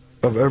him.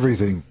 Of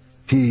everything,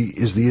 he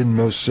is the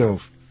inmost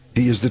self.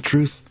 He is the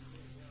truth.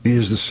 He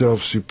is the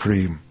self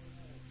supreme.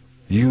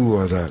 You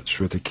are that,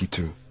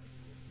 Shwetaketu.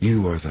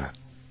 You are that.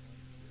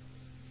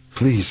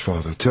 Please,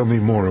 Father, tell me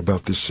more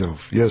about this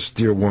self. Yes,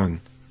 dear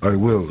one, I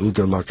will,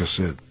 Udalaka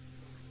said.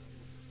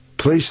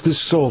 Place this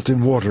salt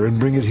in water and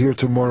bring it here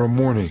tomorrow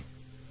morning.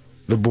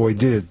 The boy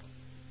did.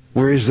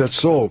 Where is that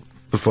salt?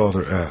 The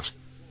father asked.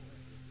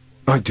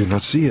 I do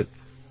not see it.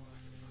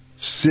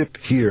 Sip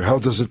here. How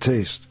does it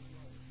taste?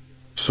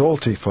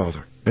 Salty,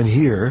 Father. And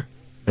here,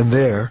 and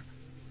there,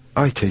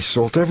 I taste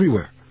salt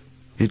everywhere.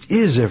 It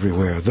is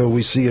everywhere, though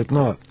we see it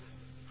not.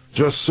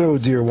 Just so,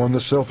 dear one,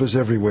 the self is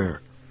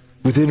everywhere.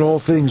 Within all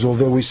things,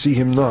 although we see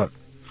him not.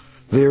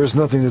 There is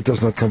nothing that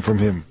does not come from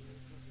him.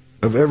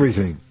 Of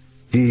everything,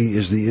 he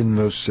is the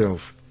inmost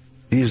self.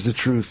 He is the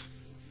truth.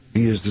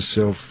 He is the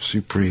self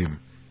supreme.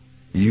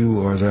 You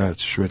are that,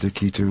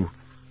 Shwetaketu.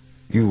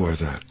 You are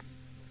that.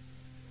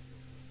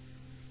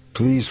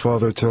 Please,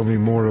 Father, tell me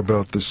more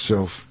about this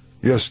self.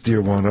 Yes,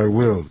 dear one, I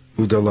will,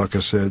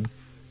 Udalaka said.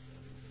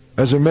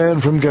 As a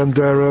man from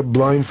Gandhara,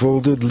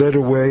 blindfolded, led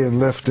away and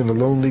left in a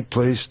lonely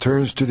place,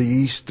 turns to the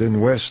east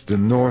and west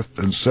and north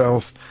and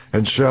south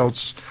and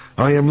shouts,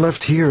 I am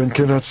left here and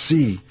cannot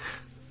see,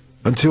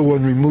 until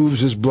one removes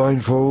his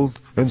blindfold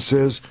and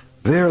says,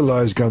 there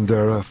lies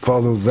Gandhara,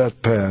 follow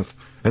that path,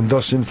 and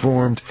thus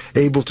informed,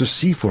 able to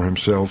see for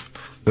himself,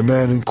 the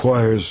man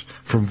inquires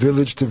from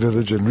village to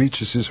village and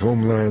reaches his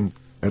homeland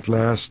at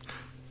last.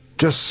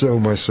 Just so,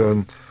 my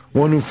son,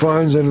 one who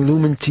finds an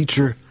illumined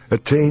teacher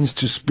attains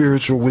to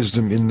spiritual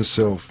wisdom in the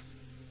self.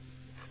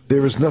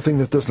 There is nothing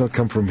that does not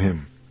come from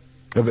him.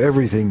 Of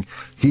everything,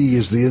 he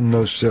is the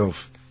inmost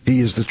self. He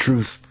is the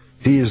truth.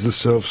 He is the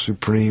self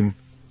supreme.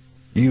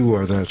 You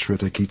are that,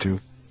 Shwetaketu.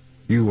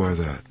 You are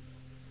that.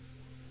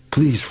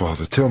 Please,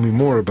 Father, tell me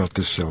more about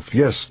this self.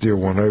 Yes, dear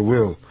one, I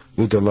will,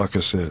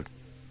 Udalaka said.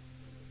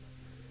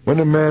 When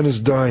a man is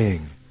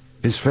dying,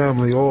 his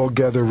family all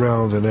gather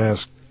round and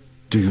ask,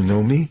 do you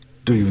know me?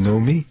 Do you know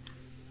me?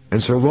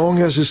 And so long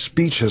as his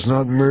speech has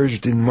not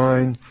merged in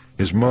mind,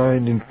 his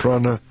mind in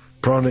prana,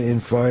 prana in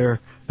fire,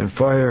 and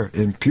fire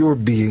in pure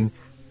being,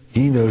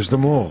 he knows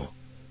them all.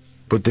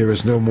 But there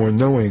is no more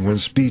knowing when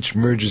speech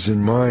merges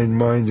in mind,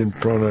 mind in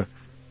prana,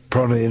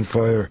 prana in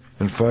fire,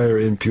 and fire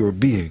in pure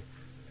being.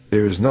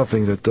 There is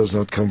nothing that does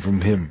not come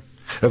from him.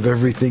 Of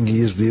everything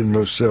he is the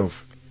inmost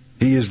self.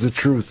 He is the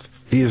truth.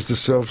 He is the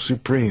self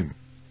supreme.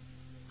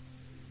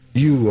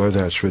 You are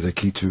that,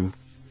 Shwetaketu.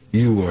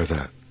 You are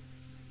that.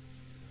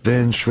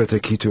 Then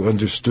Shwetaketu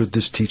understood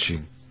this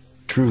teaching.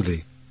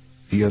 Truly,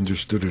 he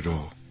understood it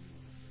all.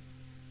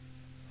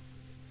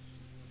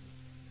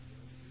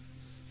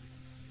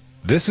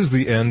 This is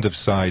the end of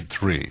side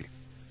 3.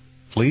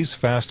 Please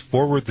fast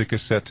forward the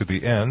cassette to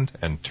the end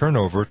and turn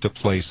over to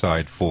play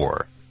side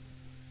 4.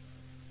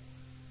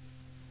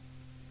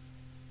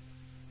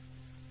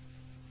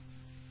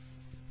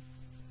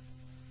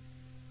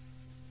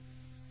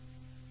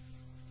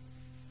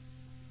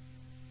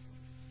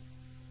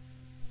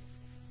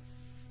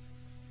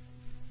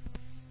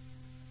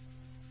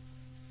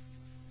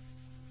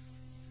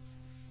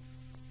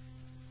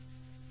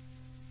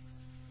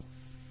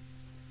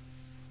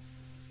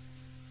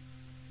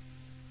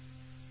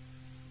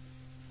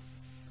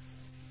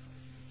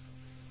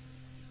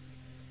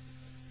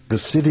 The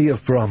city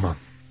of Brahman.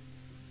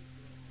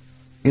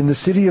 In the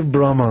city of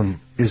Brahman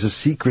is a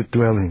secret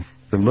dwelling,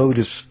 the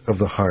lotus of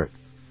the heart.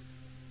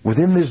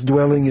 Within this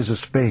dwelling is a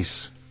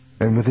space,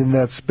 and within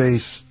that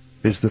space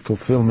is the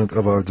fulfillment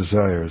of our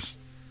desires.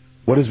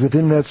 What is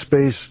within that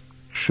space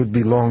should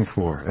be longed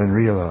for and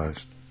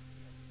realized.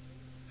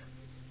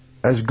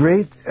 As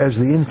great as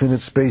the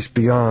infinite space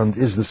beyond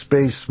is the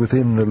space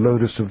within the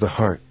lotus of the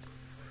heart.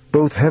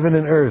 Both heaven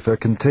and earth are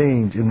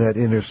contained in that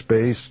inner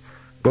space,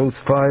 both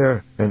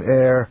fire and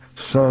air,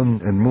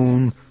 sun and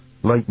moon,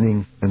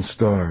 lightning and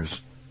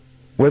stars.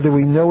 Whether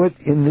we know it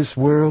in this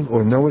world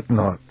or know it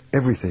not,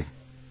 everything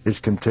is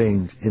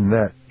contained in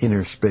that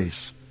inner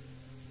space.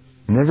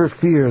 Never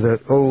fear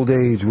that old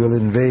age will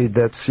invade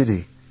that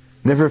city.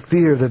 Never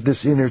fear that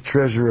this inner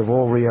treasure of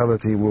all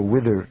reality will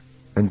wither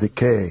and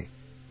decay.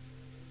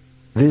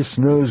 This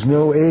knows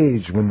no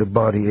age when the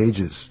body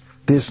ages.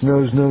 This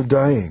knows no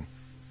dying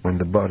when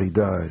the body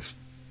dies.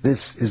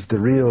 This is the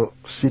real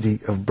city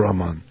of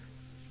Brahman.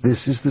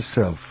 This is the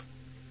self,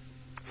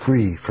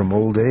 free from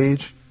old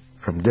age,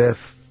 from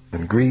death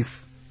and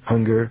grief,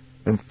 hunger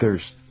and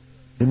thirst.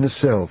 In the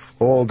self,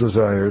 all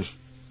desires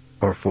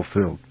are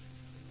fulfilled.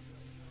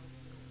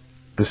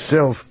 The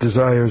self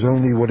desires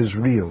only what is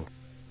real,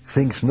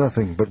 thinks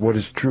nothing but what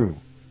is true.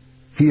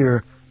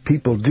 Here,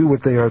 people do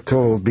what they are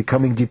told,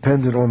 becoming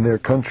dependent on their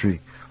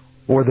country,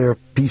 or their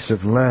piece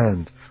of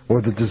land,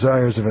 or the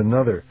desires of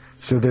another,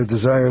 so their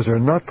desires are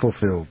not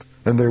fulfilled,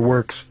 and their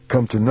works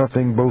come to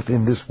nothing both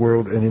in this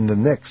world and in the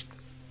next.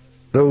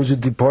 Those who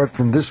depart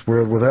from this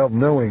world without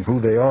knowing who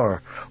they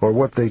are, or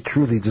what they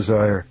truly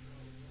desire,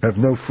 have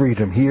no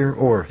freedom here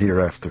or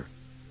hereafter.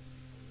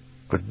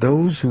 But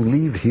those who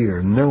leave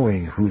here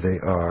knowing who they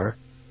are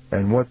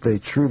and what they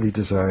truly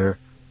desire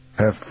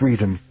have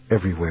freedom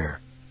everywhere,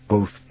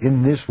 both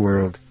in this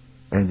world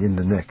and in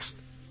the next.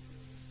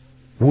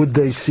 Would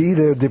they see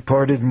their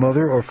departed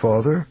mother or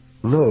father?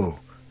 Lo,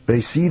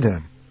 they see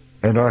them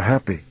and are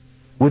happy.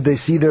 Would they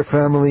see their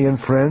family and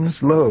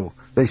friends? Lo,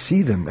 they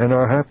see them and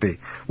are happy.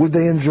 Would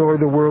they enjoy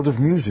the world of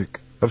music,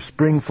 of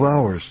spring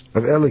flowers,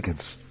 of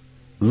elegance?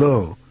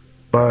 Lo,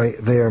 by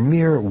their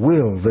mere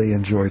will they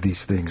enjoy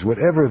these things,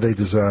 whatever they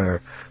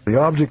desire. The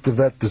object of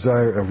that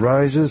desire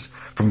arises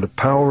from the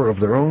power of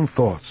their own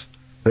thoughts.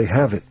 They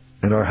have it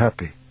and are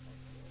happy.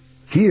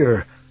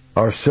 Here,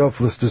 our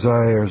selfless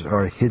desires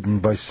are hidden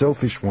by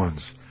selfish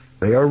ones.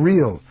 They are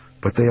real,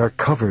 but they are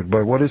covered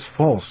by what is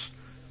false.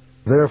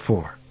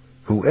 Therefore,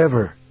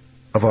 whoever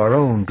of our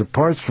own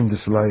departs from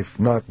this life,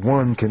 not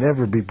one can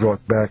ever be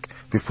brought back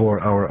before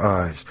our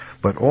eyes.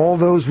 But all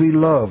those we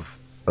love,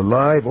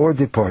 alive or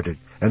departed,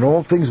 and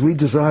all things we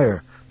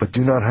desire but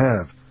do not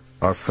have,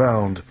 are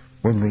found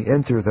when we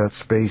enter that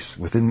space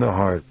within the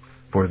heart,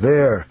 for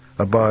there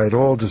abide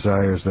all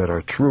desires that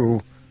are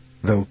true,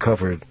 though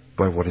covered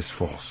by what is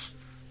false.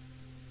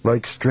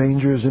 Like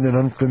strangers in an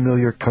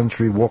unfamiliar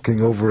country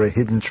walking over a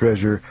hidden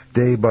treasure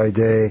day by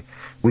day,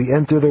 we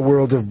enter the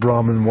world of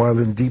Brahman while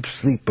in deep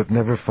sleep but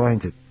never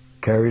find it,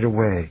 carried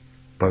away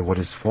by what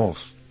is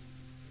false.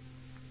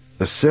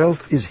 The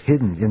self is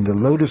hidden in the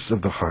lotus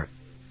of the heart.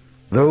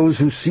 Those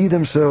who see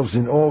themselves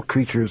in all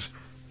creatures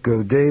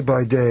go day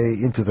by day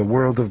into the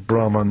world of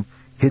Brahman,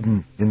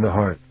 hidden in the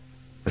heart.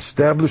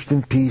 Established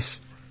in peace,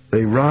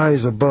 they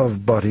rise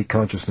above body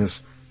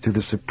consciousness to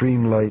the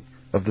supreme light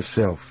of the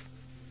self.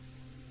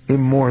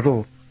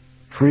 Immortal,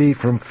 free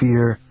from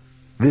fear,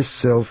 this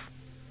self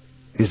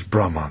is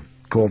Brahman,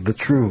 called the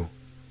True.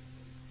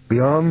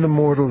 Beyond the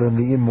mortal and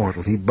the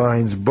immortal, he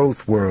binds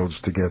both worlds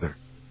together.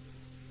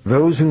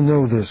 Those who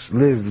know this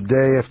live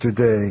day after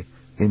day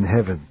in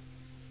heaven,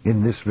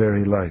 in this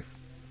very life.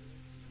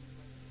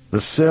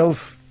 The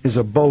self is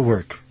a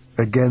bulwark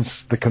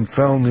against the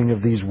confounding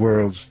of these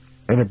worlds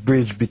and a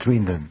bridge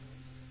between them.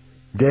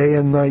 Day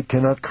and night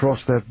cannot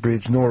cross that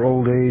bridge, nor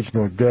old age,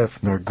 nor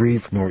death, nor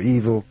grief, nor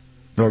evil,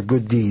 nor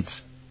good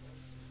deeds.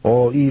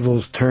 All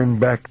evils turn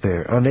back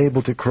there,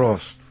 unable to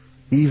cross.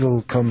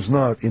 Evil comes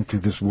not into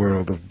this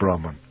world of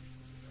Brahman.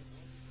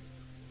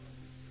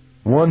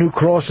 One who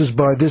crosses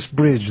by this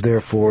bridge,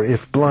 therefore,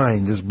 if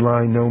blind, is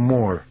blind no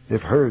more.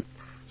 If hurt,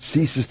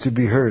 ceases to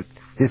be hurt.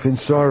 If in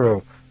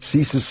sorrow,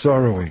 ceases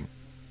sorrowing.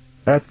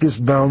 At this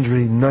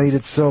boundary, night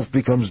itself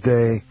becomes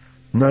day.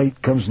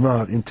 Night comes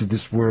not into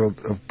this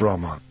world of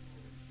Brahman.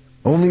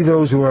 Only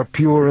those who are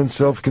pure and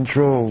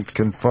self-controlled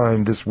can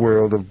find this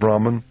world of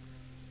Brahman.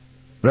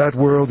 That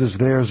world is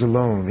theirs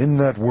alone. In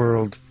that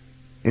world,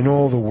 in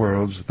all the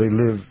worlds, they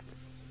live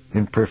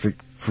in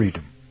perfect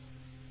freedom.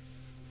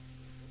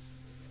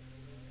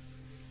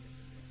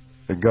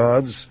 The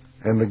gods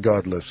and the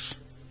godless.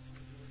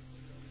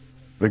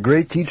 The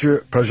great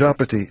teacher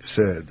Prajapati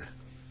said,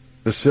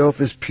 "The self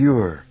is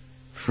pure,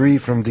 free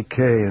from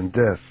decay and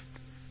death,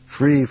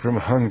 free from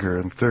hunger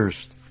and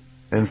thirst,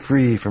 and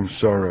free from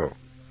sorrow.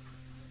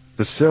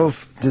 The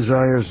self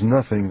desires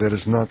nothing that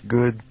is not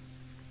good,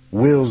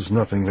 wills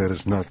nothing that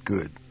is not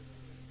good.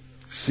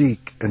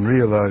 Seek and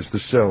realize the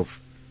self.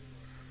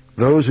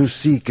 Those who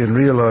seek and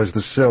realize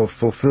the self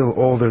fulfill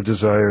all their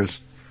desires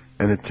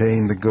and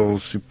attain the goal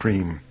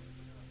supreme."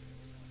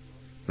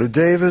 The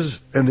Devas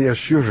and the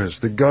Asuras,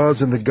 the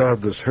gods and the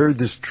godless, heard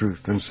this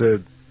truth and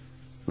said,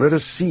 "Let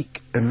us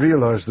seek and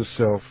realize the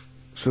self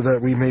so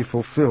that we may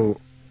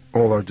fulfill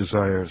all our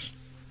desires."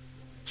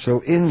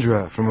 So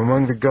Indra from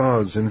among the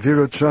gods and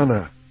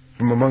Virochana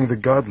from among the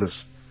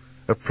godless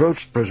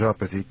approached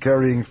Prajapati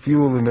carrying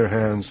fuel in their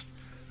hands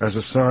as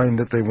a sign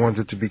that they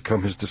wanted to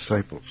become his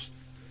disciples.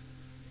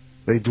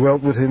 They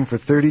dwelt with him for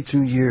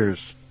 32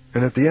 years,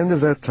 and at the end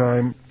of that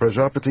time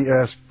Prajapati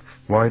asked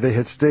why they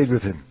had stayed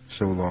with him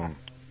so long.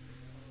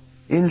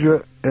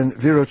 Indra and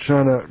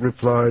Virochana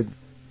replied,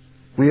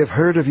 "We have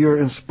heard of your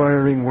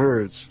inspiring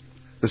words.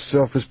 The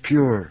self is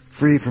pure,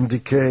 free from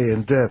decay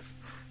and death,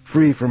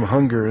 free from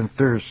hunger and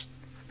thirst,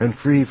 and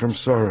free from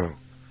sorrow.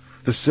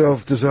 The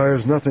self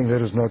desires nothing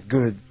that is not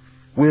good,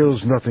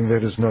 wills nothing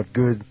that is not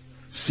good.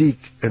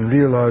 Seek and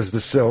realize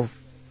the self.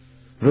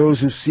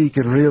 Those who seek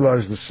and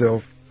realize the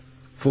self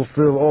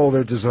fulfill all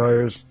their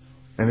desires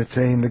and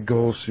attain the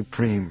goal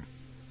supreme.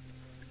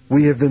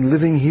 We have been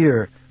living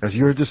here as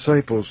your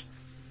disciples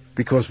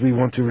because we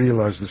want to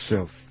realize the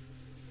self."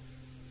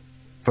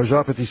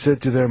 Prajapati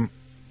said to them,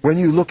 "When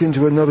you look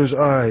into another's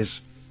eyes,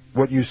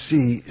 what you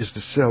see is the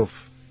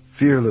self,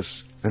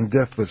 fearless and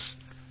deathless.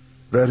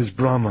 That is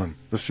Brahman,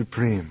 the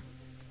Supreme."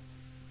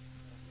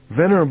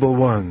 "Venerable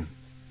One,"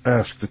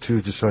 asked the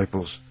two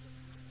disciples,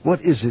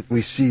 "what is it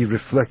we see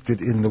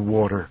reflected in the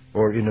water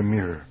or in a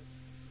mirror?"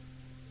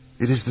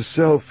 "It is the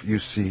self you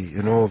see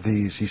in all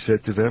these," he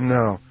said to them.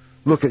 "Now,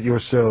 look at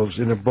yourselves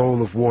in a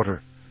bowl of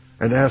water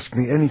and ask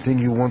me anything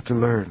you want to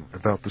learn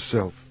about the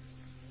self."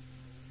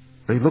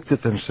 They looked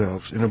at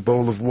themselves in a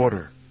bowl of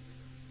water.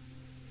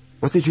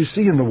 What did you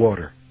see in the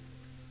water?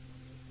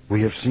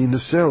 We have seen the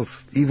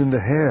self, even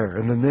the hair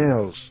and the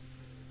nails.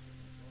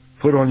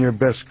 Put on your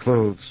best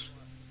clothes,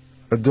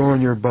 adorn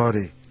your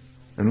body,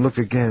 and look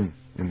again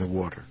in the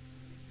water.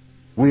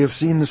 We have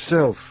seen the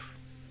self,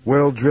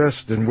 well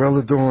dressed and well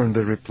adorned,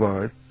 they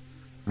replied.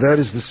 That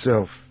is the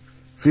self,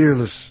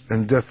 fearless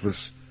and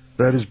deathless.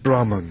 That is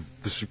Brahman,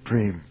 the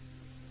Supreme.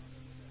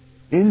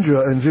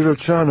 Indra and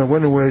Virochana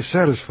went away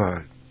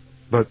satisfied,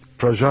 but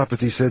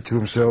Prajapati said to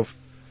himself,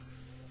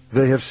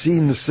 they have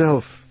seen the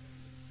self,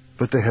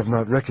 but they have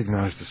not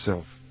recognized the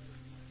self.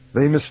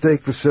 They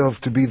mistake the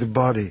self to be the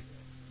body.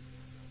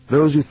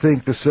 Those who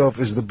think the self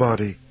is the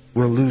body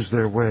will lose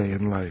their way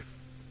in life.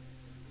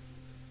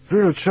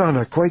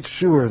 Virochana, quite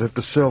sure that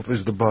the self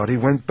is the body,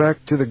 went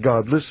back to the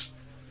godless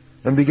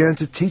and began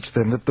to teach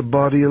them that the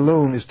body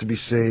alone is to be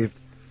saved,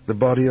 the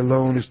body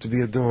alone is to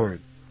be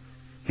adored.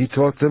 He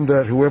taught them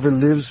that whoever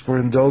lives for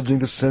indulging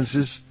the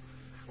senses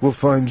will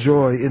find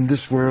joy in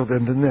this world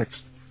and the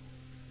next.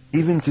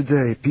 Even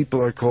today,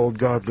 people are called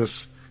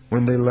godless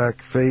when they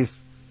lack faith,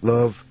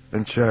 love,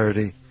 and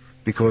charity,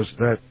 because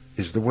that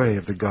is the way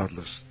of the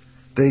godless.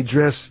 They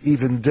dress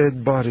even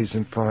dead bodies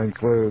in fine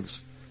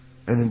clothes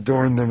and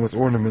adorn them with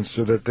ornaments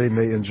so that they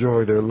may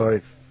enjoy their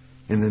life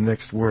in the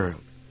next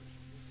world.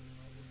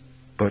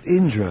 But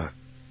Indra,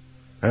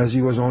 as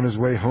he was on his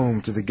way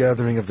home to the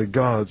gathering of the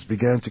gods,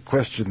 began to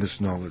question this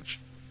knowledge.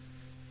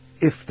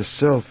 If the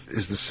self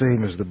is the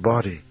same as the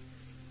body,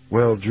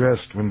 well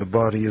dressed when the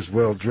body is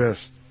well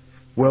dressed,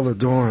 well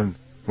adorned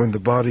when the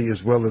body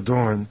is well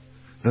adorned,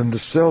 then the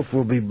self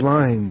will be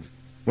blind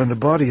when the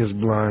body is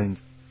blind,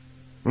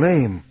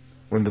 lame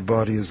when the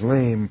body is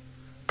lame,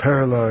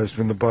 paralyzed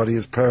when the body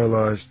is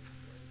paralyzed,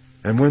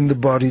 and when the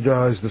body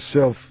dies, the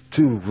self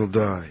too will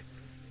die.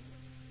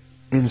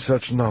 In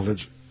such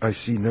knowledge I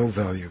see no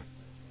value.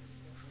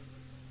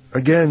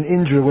 Again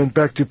Indra went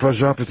back to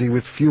Prajapati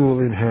with fuel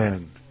in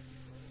hand.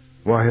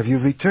 Why have you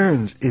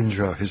returned,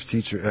 Indra? His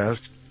teacher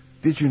asked.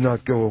 Did you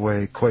not go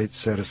away quite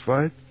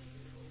satisfied?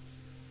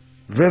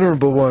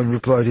 Venerable one,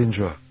 replied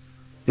Indra,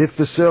 if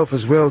the self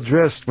is well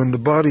dressed when the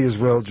body is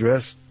well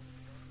dressed,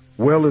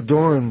 well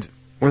adorned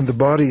when the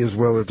body is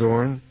well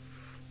adorned,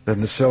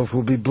 then the self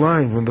will be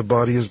blind when the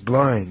body is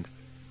blind,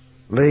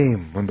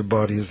 lame when the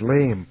body is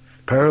lame,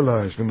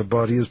 paralyzed when the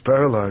body is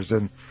paralyzed,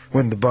 and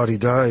when the body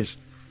dies,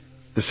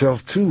 the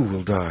self too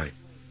will die.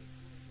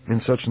 In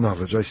such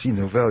knowledge I see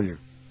no value.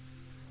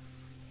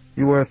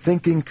 You are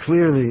thinking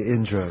clearly,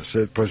 Indra,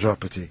 said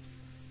Prajapati.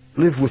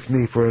 Live with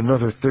me for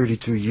another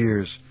 32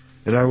 years,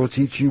 and I will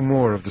teach you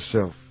more of the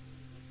self.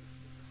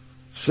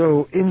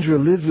 So Indra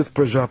lived with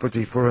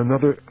Prajapati for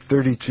another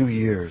 32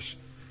 years.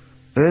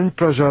 Then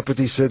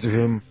Prajapati said to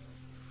him,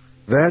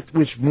 that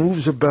which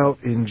moves about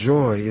in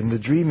joy in the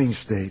dreaming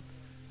state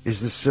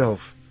is the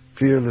self,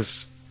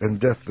 fearless and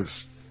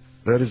deathless.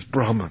 That is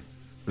Brahman,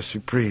 the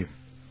Supreme.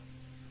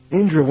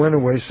 Indra went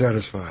away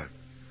satisfied,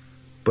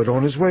 but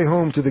on his way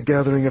home to the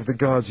gathering of the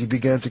gods he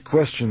began to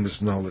question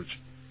this knowledge.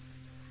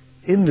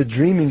 In the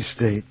dreaming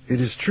state,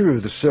 it is true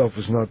the self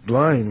is not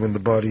blind when the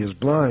body is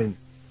blind,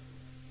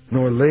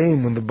 nor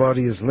lame when the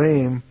body is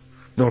lame,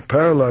 nor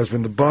paralyzed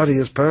when the body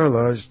is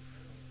paralyzed,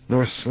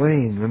 nor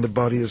slain when the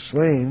body is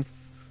slain.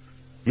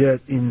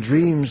 Yet in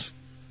dreams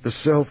the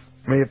self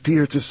may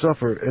appear to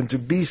suffer and to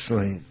be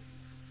slain.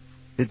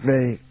 It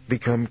may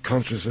become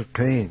conscious of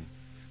pain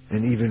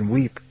and even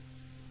weep.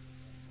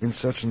 In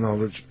such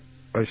knowledge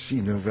I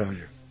see no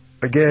value.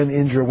 Again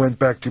Indra went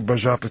back to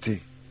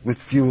Prajapati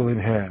with fuel in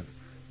hand.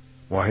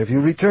 Why have you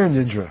returned,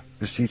 Indra?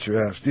 His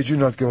teacher asked. Did you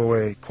not go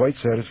away quite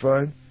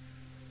satisfied?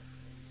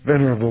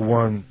 Venerable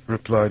one,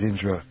 replied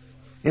Indra,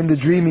 in the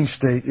dreaming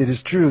state it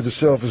is true the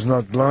self is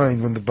not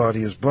blind when the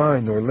body is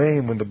blind, nor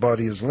lame when the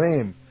body is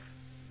lame.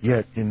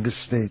 Yet in this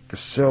state the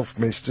self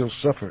may still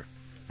suffer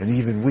and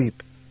even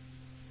weep.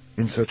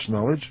 In such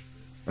knowledge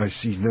I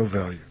see no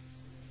value.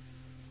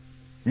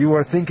 You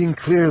are thinking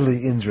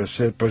clearly, Indra,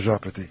 said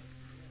Prajapati.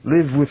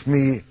 Live with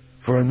me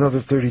for another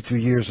 32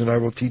 years and I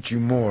will teach you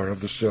more of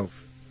the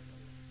self.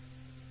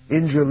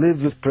 Indra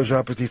lived with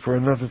Prajapati for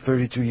another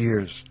 32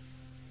 years.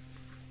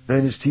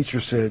 Then his teacher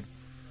said,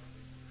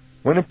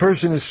 when a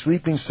person is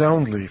sleeping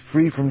soundly,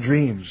 free from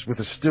dreams, with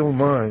a still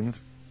mind,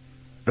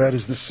 that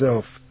is the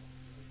self,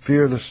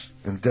 fearless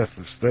and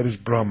deathless. That is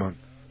Brahman,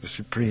 the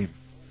Supreme.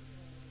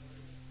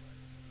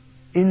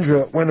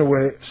 Indra went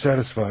away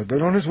satisfied,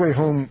 but on his way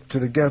home to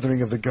the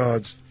gathering of the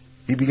gods,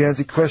 he began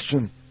to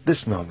question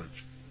this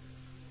knowledge.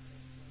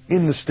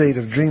 In the state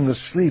of dreamless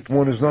sleep,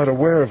 one is not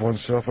aware of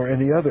oneself or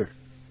any other.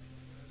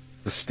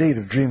 The state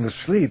of dreamless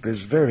sleep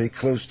is very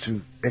close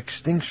to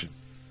extinction.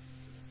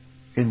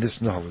 In this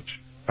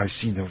knowledge, I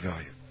see no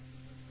value.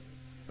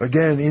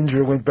 Again,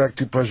 Indra went back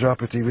to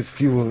Prajapati with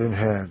fuel in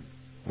hand.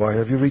 Why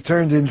have you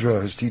returned,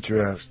 Indra? His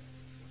teacher asked.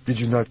 Did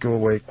you not go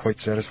away quite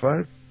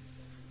satisfied?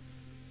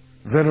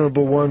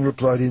 Venerable one,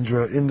 replied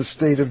Indra, in the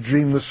state of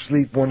dreamless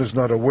sleep one is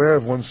not aware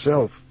of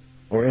oneself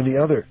or any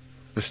other.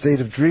 The state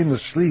of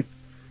dreamless sleep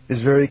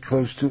is very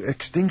close to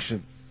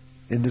extinction.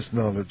 In this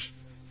knowledge,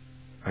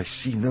 I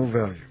see no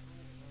value.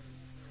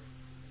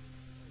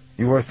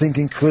 You are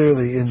thinking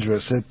clearly,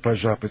 Indra, said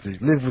Prajapati.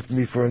 Live with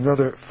me for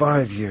another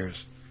 5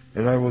 years,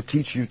 and I will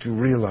teach you to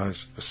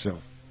realize a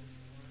self.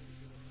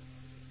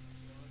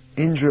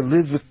 Indra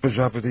lived with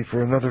Prajapati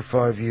for another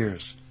 5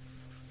 years.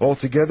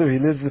 Altogether, he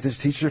lived with his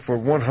teacher for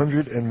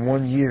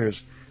 101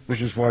 years,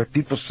 which is why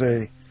people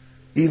say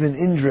even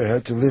Indra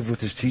had to live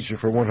with his teacher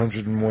for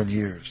 101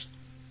 years.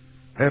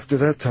 After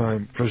that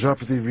time,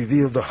 Prajapati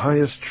revealed the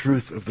highest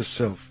truth of the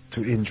self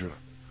to Indra.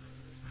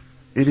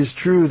 It is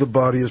true the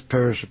body is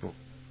perishable,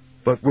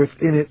 but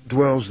within it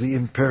dwells the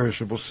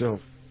imperishable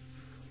self.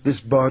 This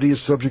body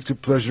is subject to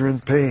pleasure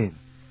and pain.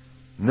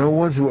 No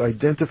one who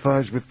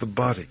identifies with the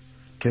body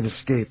can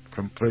escape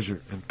from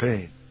pleasure and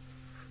pain.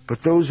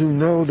 But those who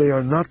know they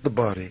are not the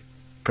body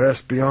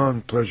pass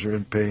beyond pleasure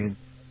and pain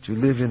to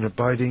live in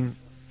abiding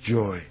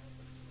joy.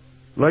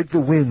 Like the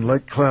wind,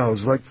 like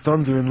clouds, like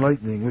thunder and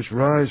lightning, which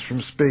rise from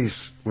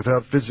space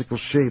without physical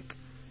shape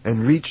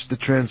and reach the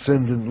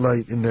transcendent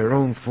light in their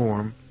own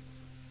form,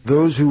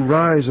 those who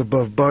rise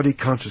above body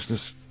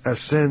consciousness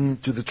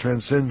ascend to the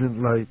transcendent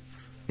light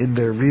in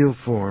their real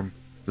form,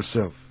 the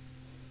self.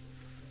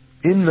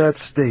 In that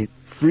state,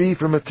 free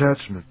from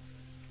attachment,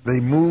 they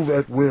move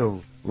at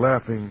will,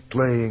 laughing,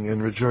 playing,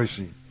 and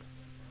rejoicing.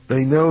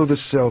 They know the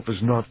self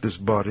is not this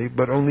body,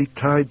 but only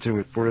tied to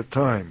it for a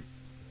time,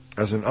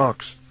 as an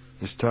ox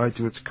is tied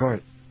to its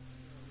cart.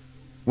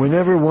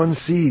 Whenever one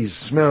sees,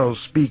 smells,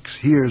 speaks,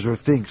 hears, or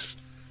thinks,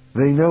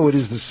 they know it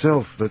is the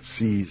self that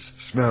sees,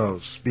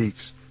 smells,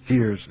 speaks,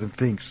 hears, and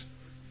thinks.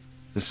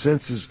 The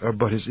senses are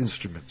but his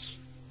instruments.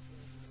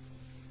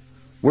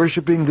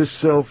 Worshipping this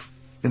self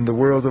in the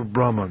world of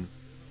Brahman,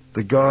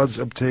 the gods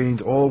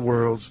obtained all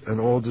worlds and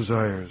all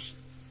desires.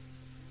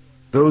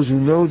 Those who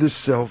know this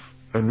self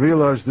and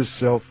realize this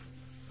self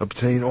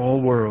obtain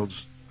all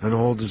worlds and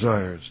all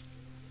desires.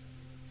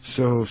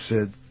 So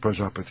said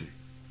Prajapati.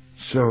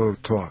 So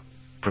taught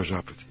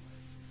Prajapati.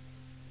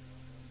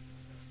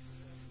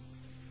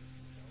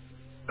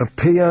 A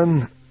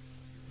paean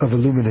of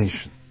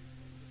illumination.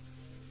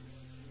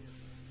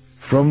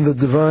 From the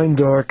divine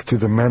dark to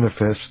the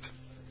manifest,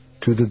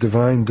 to the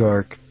divine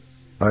dark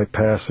I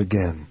pass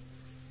again.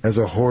 As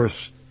a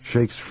horse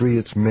shakes free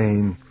its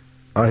mane,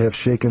 I have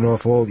shaken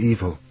off all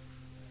evil.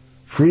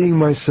 Freeing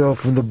myself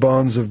from the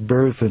bonds of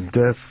birth and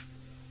death,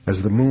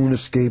 as the moon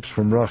escapes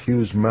from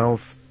Rahu's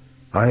mouth,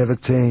 I have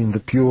attained the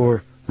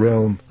pure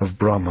realm of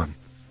Brahman.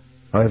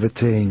 I have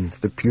attained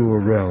the pure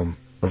realm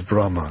of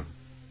Brahman.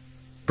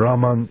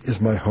 Brahman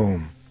is my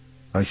home.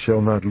 I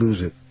shall not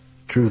lose it.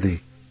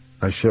 Truly,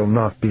 I shall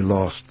not be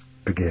lost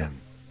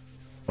again.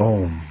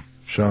 Om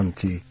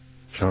Shanti,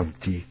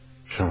 Shanti,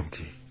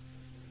 Shanti.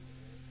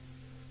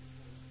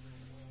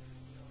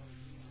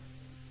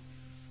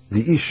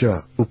 The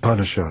Isha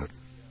Upanishad.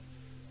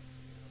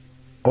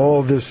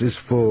 All this is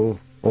full,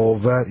 all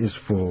that is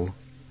full.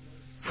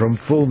 From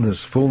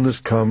fullness, fullness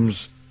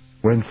comes.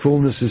 When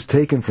fullness is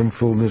taken from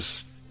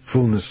fullness,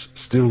 fullness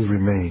still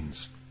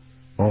remains.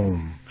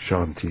 Om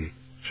Shanti,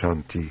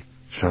 Shanti,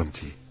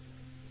 Shanti.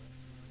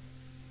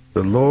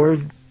 The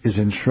Lord is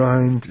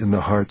enshrined in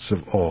the hearts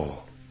of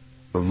all.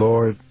 The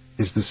Lord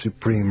is the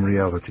supreme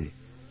reality.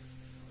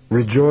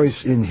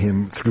 Rejoice in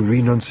him through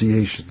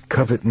renunciation.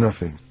 Covet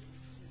nothing.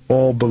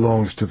 All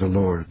belongs to the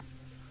Lord.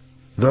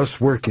 Thus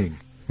working,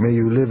 may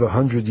you live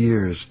 100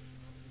 years.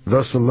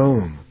 Thus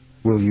alone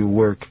will you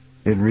work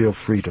in real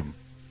freedom.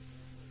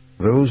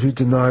 Those who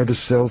deny the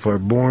self are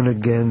born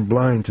again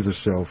blind to the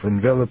self,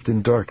 enveloped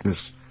in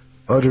darkness,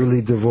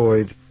 utterly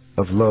devoid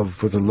of love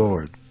for the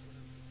Lord.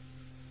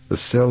 The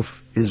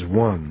self is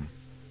one.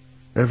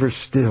 Ever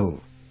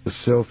still, the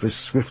self is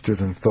swifter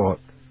than thought,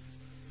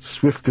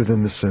 swifter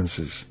than the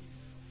senses.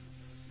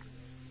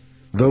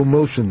 Though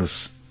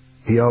motionless,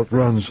 he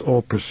outruns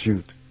all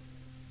pursuit.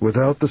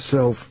 Without the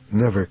self,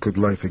 never could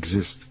life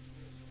exist.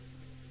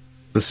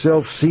 The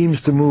self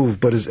seems to move,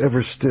 but is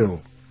ever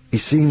still. He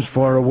seems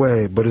far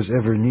away, but is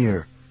ever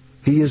near.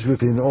 He is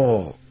within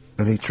all,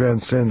 and he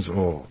transcends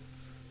all.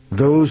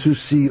 Those who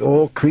see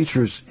all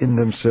creatures in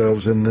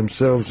themselves and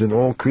themselves in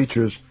all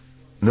creatures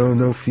know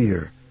no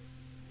fear.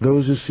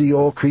 Those who see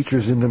all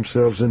creatures in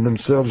themselves and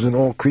themselves in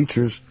all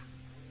creatures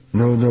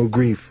know no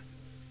grief.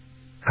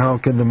 How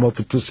can the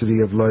multiplicity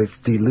of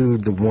life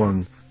delude the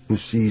one who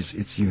sees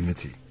its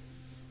unity?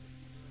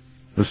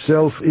 The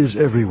self is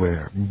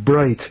everywhere.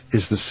 Bright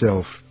is the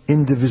self,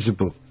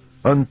 indivisible,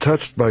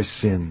 untouched by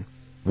sin,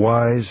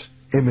 wise,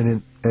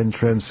 immanent, and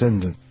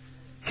transcendent.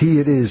 He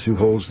it is who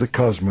holds the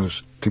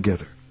cosmos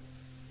together.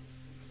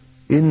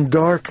 In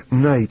dark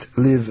night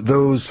live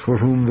those for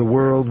whom the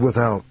world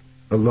without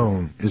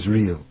alone is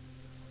real.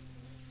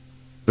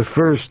 The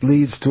first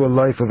leads to a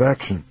life of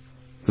action,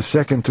 the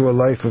second to a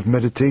life of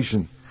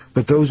meditation,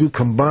 but those who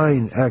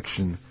combine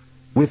action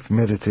with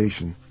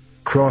meditation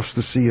cross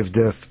the sea of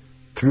death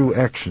through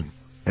action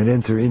and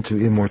enter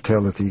into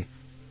immortality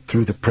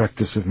through the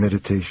practice of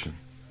meditation.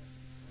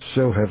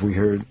 So have we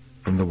heard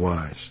from the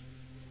wise.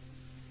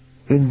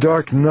 In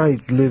dark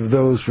night live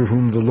those for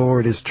whom the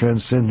Lord is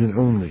transcendent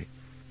only.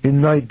 In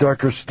night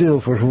darker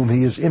still for whom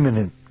he is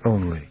immanent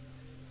only.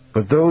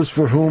 But those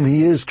for whom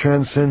he is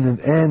transcendent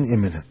and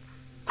immanent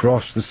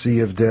cross the sea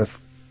of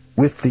death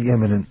with the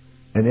immanent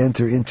and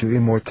enter into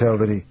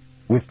immortality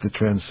with the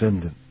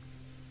transcendent.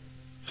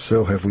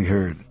 So have we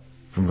heard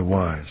from the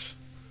wise.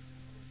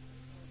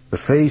 The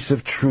face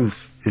of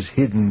truth is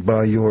hidden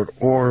by your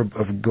orb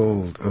of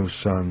gold, O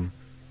sun.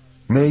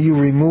 May you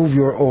remove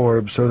your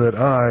orb so that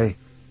I,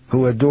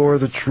 who adore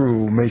the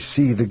true, may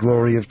see the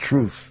glory of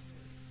truth.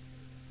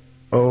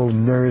 O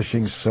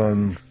nourishing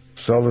sun,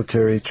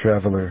 solitary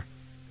traveler,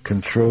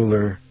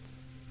 controller,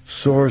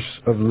 source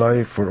of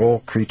life for all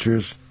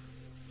creatures,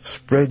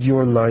 spread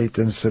your light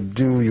and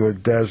subdue your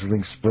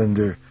dazzling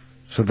splendor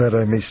so that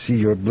I may see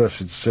your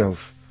blessed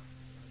self.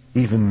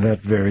 Even that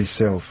very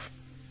self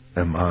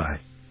am I.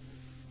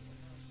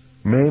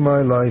 May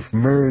my life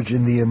merge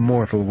in the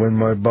immortal when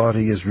my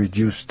body is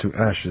reduced to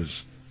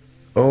ashes.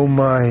 O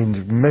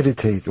mind,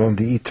 meditate on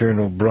the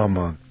eternal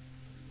Brahman.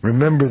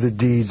 Remember the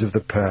deeds of the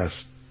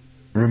past.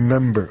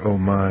 Remember, O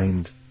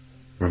mind,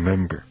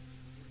 remember.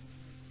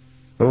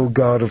 O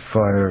God of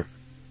fire,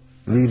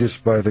 lead us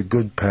by the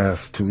good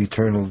path to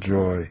eternal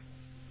joy.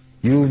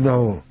 You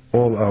know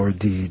all our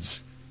deeds.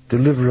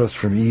 Deliver us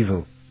from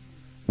evil,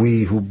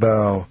 we who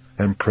bow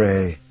and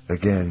pray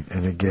again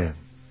and again.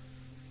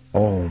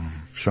 Om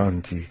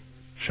Shanti,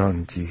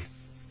 Shanti,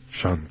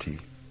 Shanti.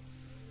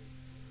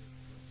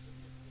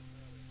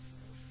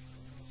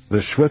 The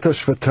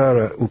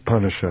Shvetashvatara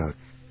Upanishad.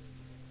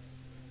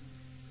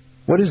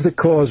 What is the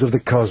cause of the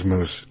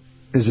cosmos?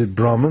 Is it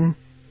Brahman?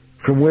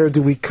 From where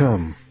do we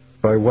come?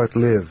 By what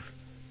live?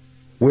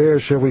 Where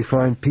shall we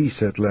find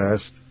peace at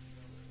last?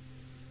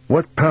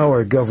 What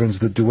power governs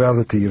the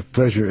duality of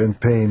pleasure and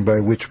pain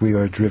by which we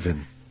are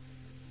driven?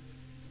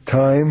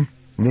 Time,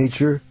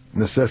 nature,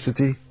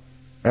 necessity,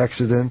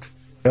 accident,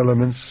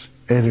 elements,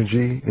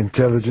 energy,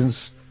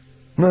 intelligence,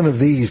 none of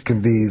these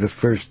can be the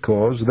first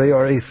cause. They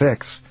are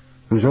effects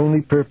whose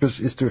only purpose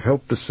is to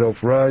help the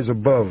self rise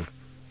above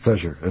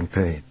pleasure and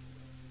pain.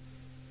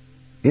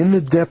 In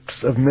the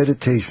depths of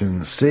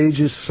meditation,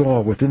 sages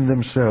saw within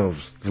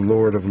themselves the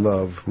Lord of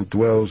love who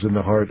dwells in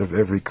the heart of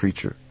every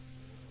creature.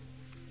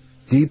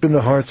 Deep in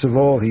the hearts of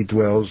all he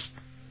dwells,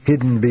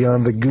 hidden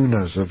beyond the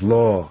gunas of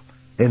law,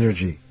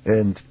 energy,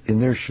 and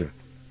inertia.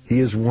 He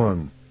is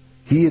one.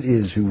 He it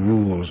is who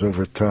rules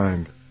over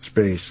time,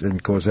 space,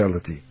 and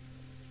causality.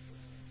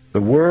 The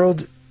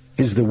world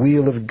is the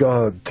wheel of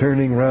God,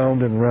 turning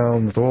round and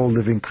round with all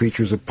living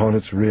creatures upon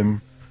its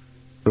rim.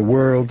 The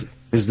world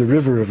is the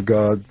river of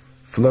God,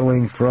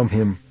 flowing from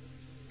him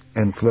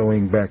and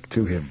flowing back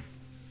to him.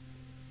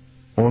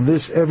 On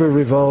this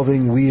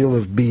ever-revolving wheel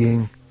of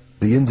being,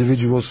 the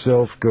individual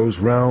self goes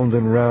round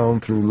and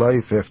round through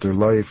life after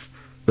life,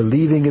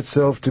 believing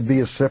itself to be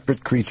a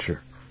separate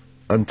creature,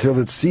 until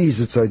it sees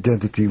its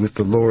identity with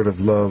the Lord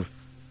of love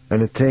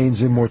and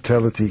attains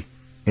immortality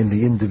in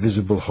the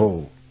indivisible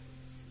whole.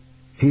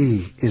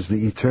 He is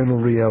the eternal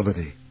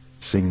reality,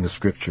 sing the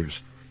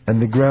scriptures,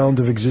 and the ground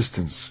of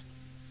existence.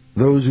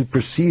 Those who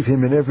perceive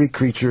him in every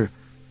creature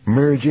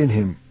merge in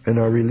him and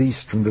are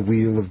released from the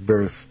wheel of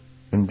birth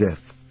and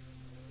death.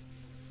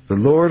 The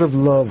Lord of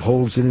love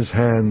holds in his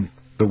hand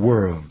the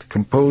world,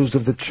 composed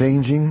of the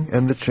changing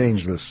and the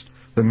changeless,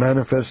 the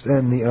manifest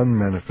and the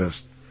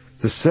unmanifest.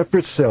 The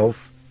separate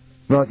self,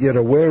 not yet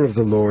aware of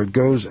the Lord,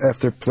 goes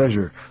after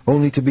pleasure,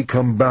 only to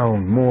become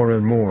bound more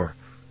and more.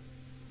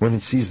 When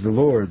it sees the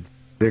Lord,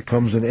 there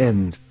comes an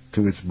end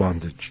to its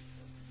bondage.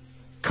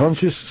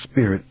 Conscious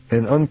spirit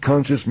and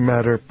unconscious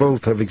matter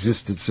both have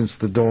existed since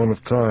the dawn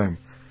of time,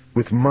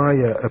 with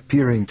Maya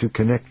appearing to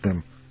connect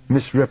them,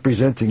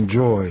 misrepresenting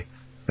joy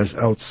as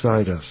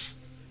outside us.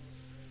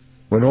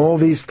 When all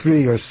these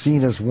three are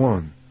seen as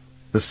one,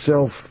 the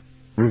self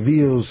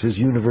reveals his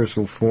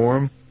universal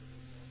form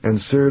and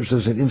serves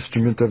as an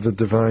instrument of the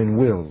divine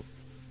will.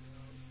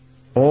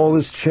 All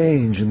is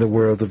change in the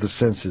world of the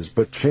senses,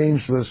 but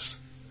changeless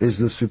is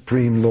the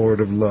supreme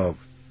Lord of love.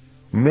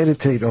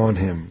 Meditate on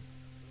him.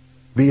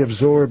 Be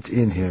absorbed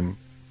in him.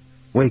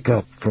 Wake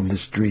up from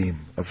this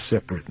dream of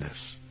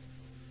separateness.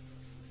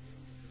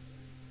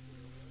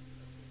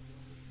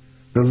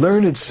 The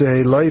learned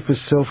say life is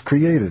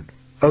self-created.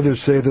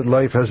 Others say that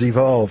life has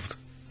evolved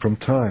from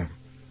time.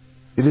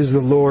 It is the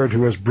Lord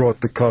who has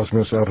brought the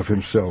cosmos out of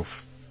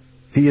himself.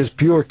 He is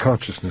pure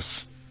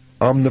consciousness,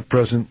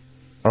 omnipresent,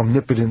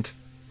 omnipotent,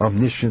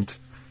 omniscient,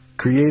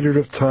 creator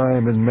of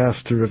time and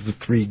master of the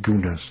three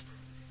gunas.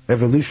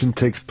 Evolution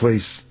takes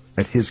place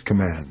at his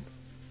command.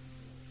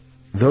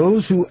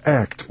 Those who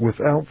act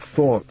without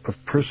thought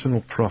of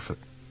personal profit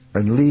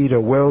and lead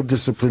a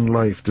well-disciplined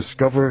life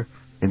discover,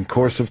 in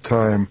course of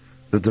time,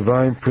 the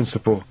divine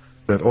principle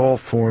that all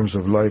forms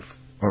of life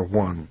are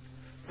one.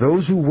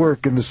 Those who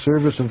work in the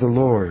service of the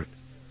Lord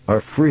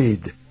are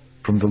freed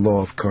from the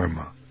law of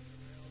karma.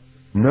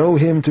 Know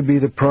him to be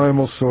the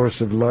primal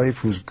source of life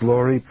whose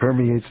glory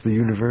permeates the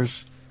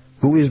universe,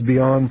 who is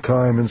beyond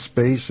time and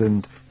space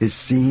and is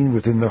seen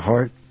within the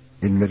heart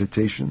in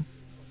meditation.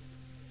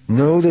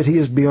 Know that he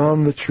is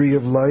beyond the tree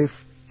of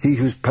life, he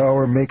whose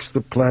power makes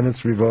the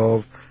planets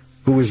revolve,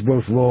 who is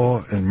both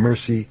law and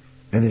mercy,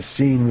 and is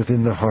seen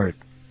within the heart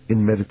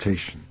in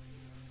meditation.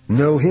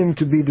 Know him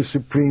to be the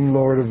supreme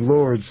Lord of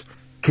lords,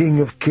 King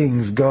of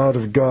kings, God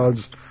of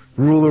gods,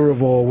 ruler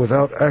of all,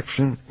 without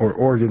action or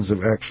organs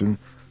of action,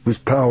 whose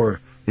power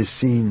is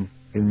seen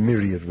in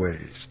myriad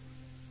ways.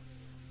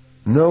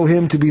 Know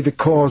him to be the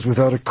cause,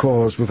 without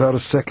a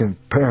second,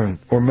 parent,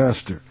 or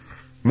master.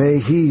 May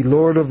he,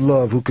 Lord of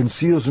love, who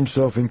conceals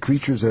himself in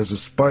creatures as a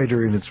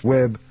spider in its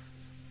web,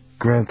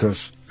 grant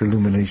us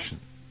illumination.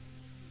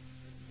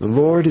 The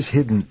Lord is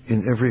hidden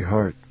in every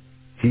heart.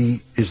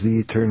 He is the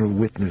eternal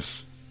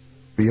witness,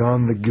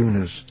 beyond the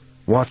gunas,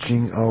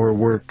 watching our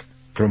work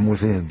from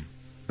within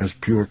as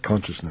pure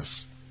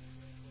consciousness.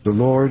 The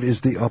Lord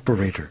is the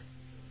operator.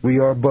 We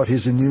are but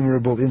his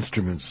innumerable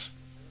instruments.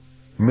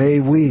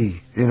 May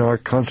we, in our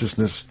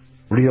consciousness,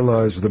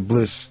 realize the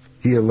bliss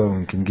he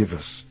alone can give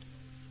us.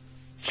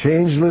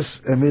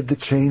 Changeless amid the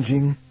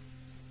changing,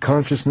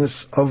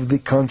 consciousness of the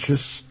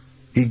conscious,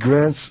 he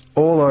grants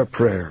all our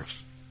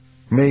prayers.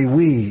 May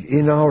we,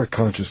 in our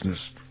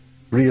consciousness,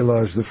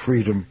 realize the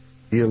freedom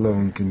he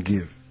alone can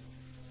give.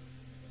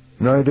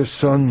 Neither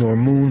sun, nor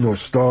moon, nor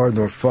star,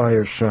 nor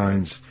fire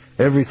shines.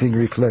 Everything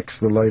reflects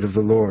the light of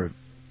the Lord.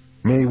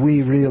 May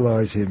we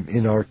realize him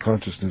in our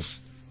consciousness.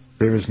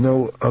 There is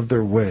no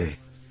other way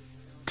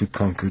to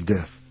conquer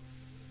death.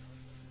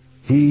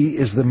 He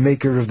is the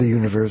maker of the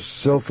universe,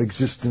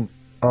 self-existent,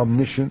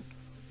 omniscient,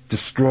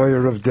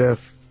 destroyer of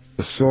death,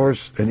 the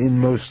source and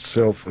inmost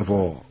self of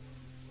all,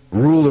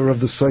 ruler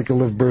of the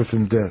cycle of birth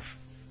and death.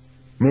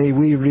 May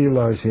we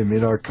realize him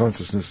in our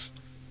consciousness.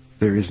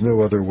 There is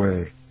no other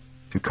way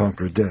to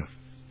conquer death.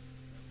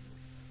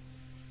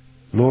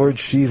 Lord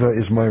Shiva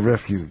is my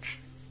refuge,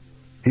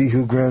 he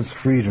who grants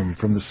freedom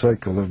from the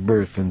cycle of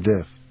birth and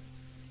death.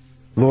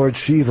 Lord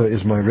Shiva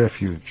is my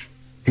refuge,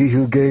 he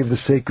who gave the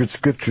sacred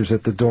scriptures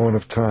at the dawn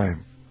of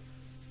time.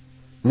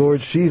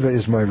 Lord Shiva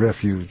is my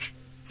refuge,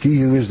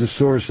 he who is the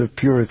source of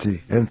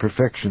purity and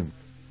perfection.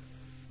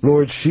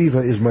 Lord Shiva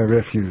is my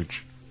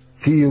refuge,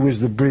 he who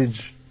is the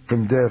bridge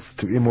from death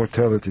to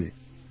immortality.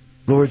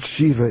 Lord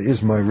Shiva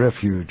is my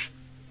refuge,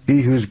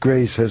 he whose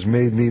grace has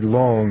made me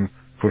long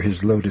for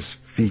his lotus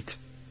feet.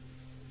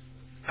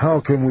 How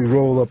can we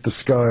roll up the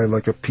sky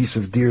like a piece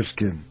of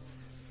deerskin?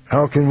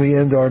 How can we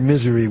end our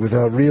misery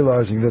without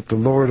realizing that the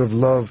Lord of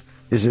love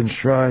is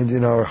enshrined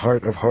in our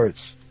heart of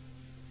hearts?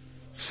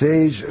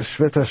 Sage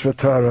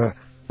Shvetashvatara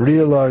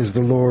realized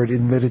the Lord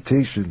in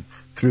meditation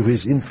through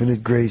his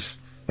infinite grace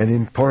and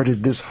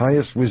imparted this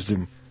highest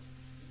wisdom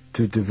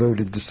to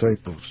devoted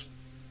disciples.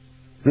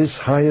 This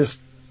highest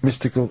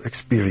mystical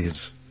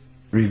experience,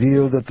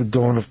 revealed at the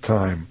dawn of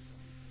time,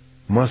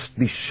 must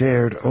be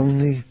shared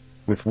only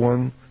with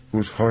one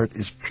whose heart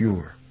is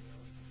pure,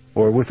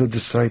 or with a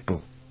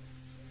disciple,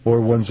 or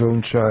one's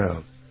own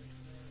child.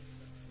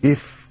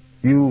 If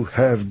you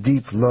have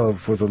deep love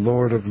for the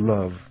Lord of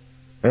love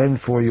and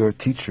for your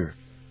teacher,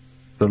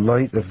 the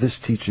light of this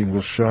teaching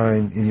will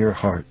shine in your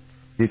heart.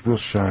 It will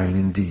shine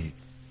indeed.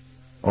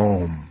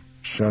 Om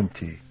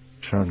Shanti,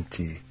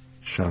 Shanti,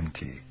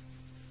 Shanti.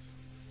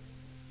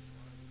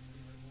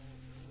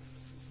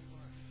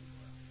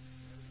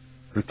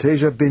 The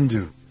Teja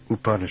Bindu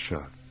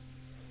Upanishad.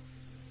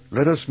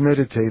 Let us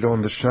meditate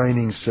on the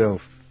shining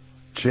self,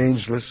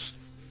 changeless,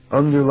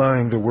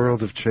 underlying the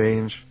world of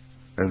change,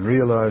 and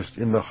realized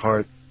in the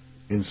heart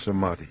in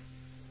samadhi.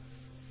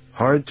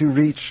 Hard to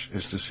reach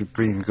is the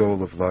supreme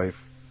goal of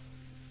life,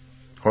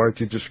 hard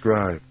to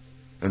describe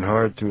and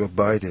hard to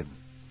abide in.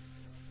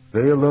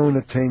 They alone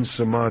attain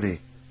samadhi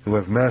who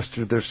have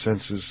mastered their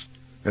senses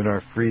and are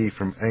free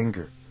from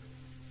anger,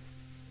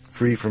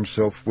 free from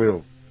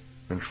self-will,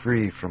 and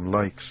free from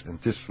likes and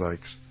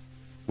dislikes,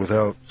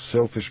 without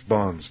selfish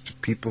bonds to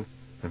people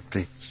and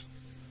things.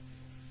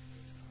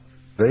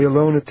 They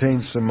alone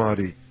attain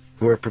samadhi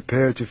who are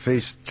prepared to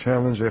face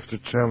challenge after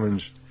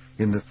challenge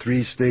in the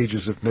 3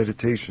 stages of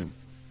meditation.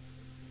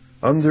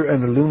 Under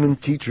an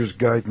illumined teacher's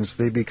guidance,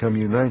 they become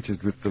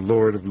united with the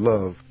Lord of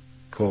love,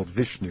 called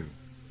Vishnu,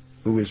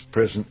 who is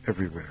present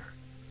everywhere.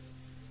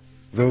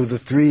 Though the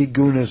 3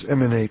 gunas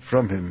emanate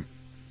from him,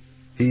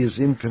 he is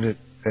infinite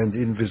and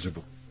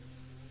invisible.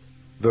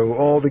 Though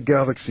all the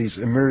galaxies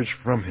emerge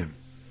from him,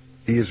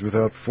 he is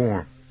without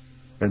form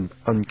and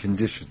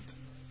unconditioned.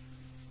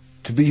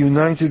 To be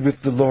united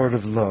with the Lord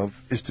of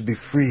love is to be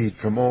freed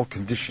from all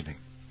conditioning.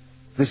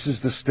 This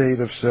is the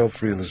state of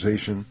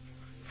self-realization,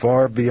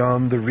 far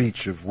beyond the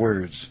reach of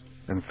words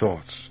and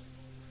thoughts.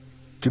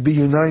 To be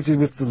united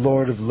with the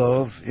Lord of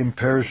love,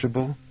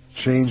 imperishable,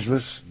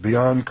 changeless,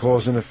 beyond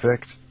cause and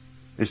effect,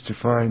 is to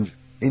find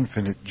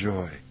infinite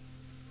joy.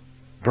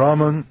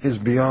 Brahman is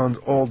beyond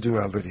all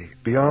duality,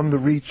 beyond the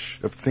reach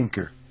of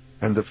thinker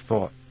and of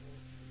thought.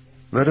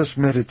 Let us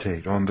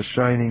meditate on the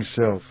shining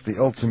self, the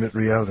ultimate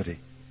reality,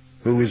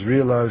 who is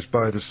realized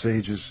by the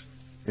sages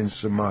in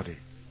samadhi.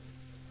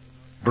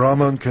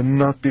 Brahman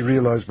cannot be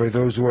realized by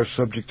those who are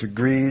subject to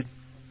greed,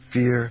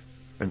 fear,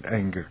 and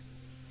anger.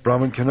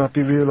 Brahman cannot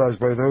be realized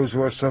by those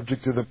who are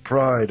subject to the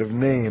pride of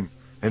name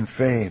and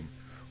fame,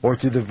 or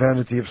to the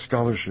vanity of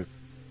scholarship.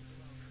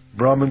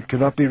 Brahman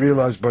cannot be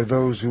realized by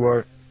those who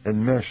are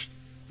enmeshed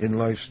in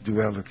life's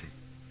duality.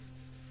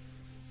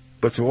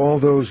 But to all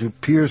those who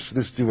pierce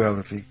this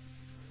duality,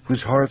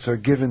 whose hearts are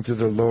given to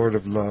the Lord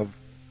of love,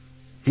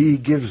 He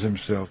gives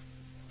Himself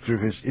through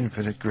His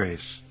infinite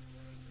grace.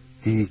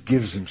 He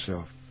gives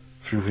Himself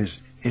through His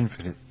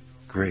infinite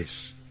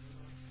grace.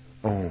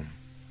 Om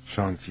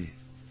Shanti,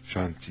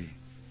 Shanti,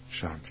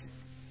 Shanti.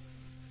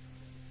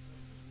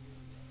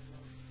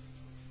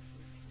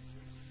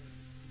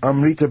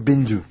 Amrita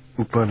Bindu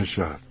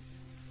Upanishad.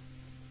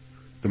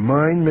 The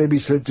mind may be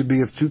said to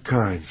be of two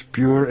kinds,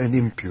 pure and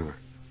impure.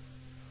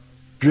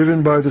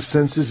 Driven by the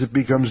senses, it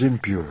becomes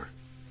impure.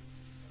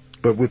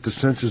 But with the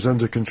senses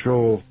under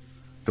control,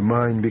 the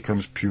mind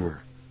becomes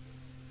pure.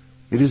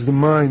 It is the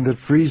mind that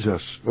frees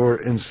us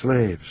or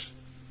enslaves.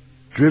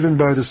 Driven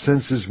by the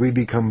senses, we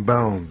become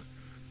bound.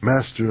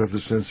 Master of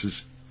the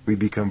senses, we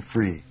become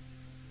free.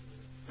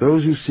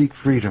 Those who seek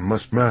freedom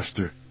must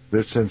master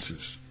their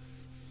senses.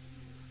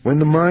 When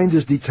the mind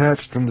is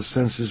detached from the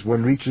senses,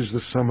 one reaches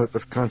the summit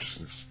of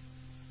consciousness.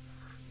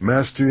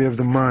 Mastery of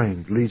the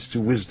mind leads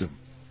to wisdom.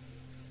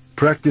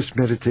 Practice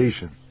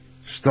meditation.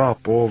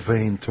 Stop all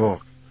vain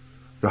talk.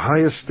 The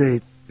highest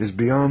state is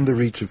beyond the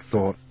reach of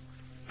thought,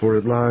 for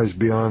it lies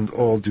beyond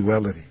all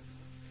duality.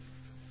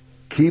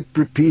 Keep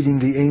repeating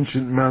the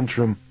ancient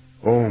mantra,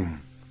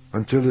 Om,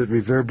 until it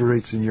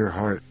reverberates in your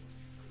heart.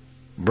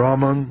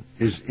 Brahman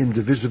is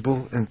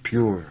indivisible and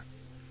pure.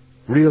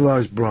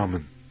 Realize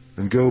Brahman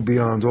and go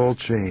beyond all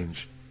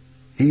change.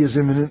 He is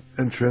immanent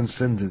and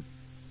transcendent.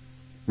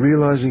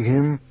 Realizing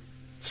Him,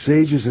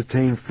 sages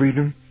attain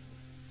freedom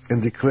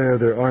and declare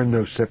there are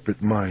no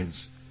separate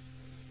minds.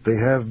 They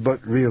have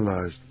but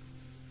realized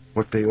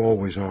what they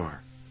always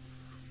are.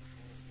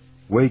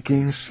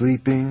 Waking,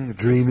 sleeping,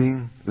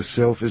 dreaming, the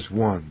self is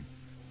one.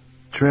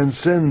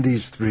 Transcend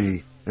these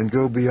three and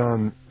go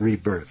beyond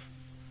rebirth.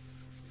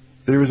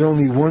 There is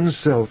only one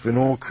self in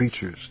all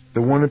creatures.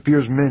 The one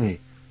appears many,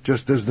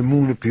 just as the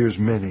moon appears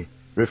many,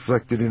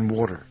 reflected in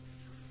water.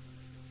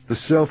 The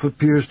self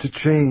appears to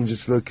change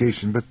its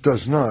location, but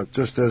does not,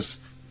 just as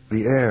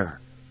the air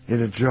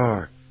in a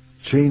jar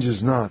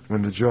changes not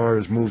when the jar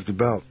is moved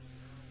about.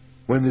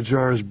 When the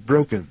jar is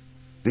broken,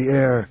 the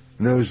air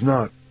knows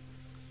not,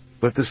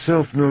 but the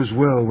self knows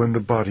well when the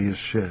body is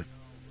shed.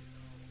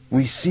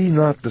 We see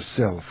not the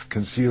self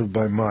concealed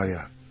by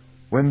Maya.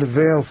 When the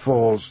veil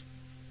falls,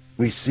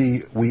 we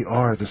see we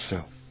are the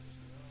self.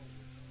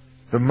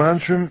 The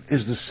mantra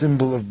is the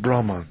symbol of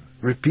Brahman.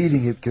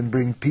 Repeating it can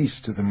bring peace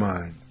to the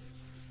mind.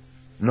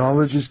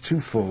 Knowledge is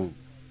twofold,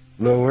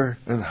 lower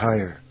and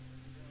higher.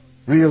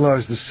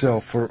 Realize the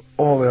self, for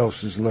all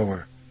else is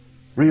lower.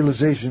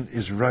 Realization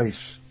is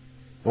rice,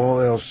 all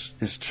else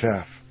is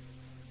chaff.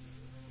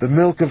 The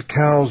milk of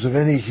cows of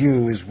any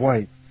hue is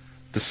white.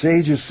 The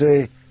sages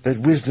say that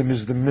wisdom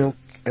is the milk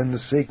and the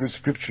sacred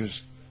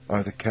scriptures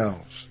are the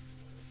cows.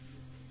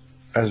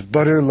 As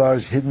butter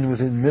lies hidden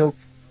within milk,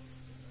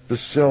 the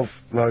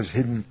self lies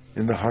hidden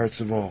in the hearts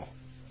of all.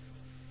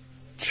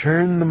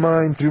 Churn the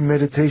mind through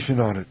meditation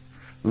on it.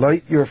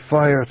 Light your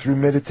fire through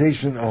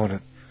meditation on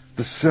it.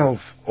 The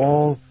self,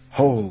 all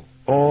whole,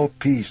 all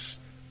peace,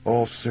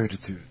 all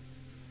certitude.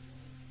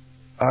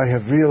 I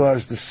have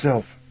realized the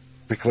self,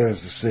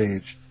 declares the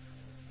sage,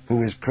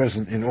 who is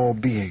present in all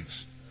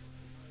beings.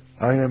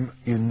 I am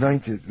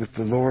united with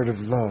the Lord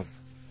of love.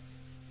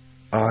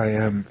 I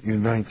am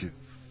united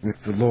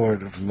with the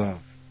Lord of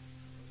love.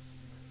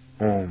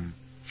 Om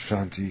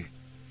Shanti,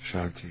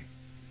 Shanti,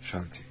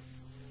 Shanti.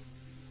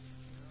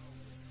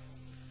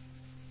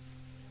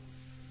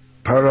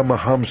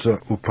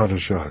 Paramahamsa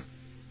Upanishad.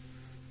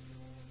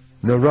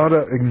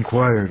 Narada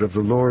inquired of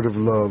the Lord of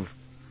love,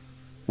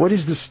 "What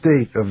is the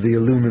state of the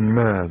illumined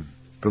man?"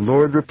 The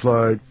Lord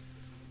replied,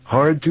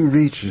 "Hard to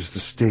reach is the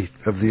state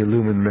of the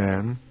illumined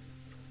man.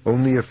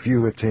 Only a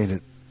few attain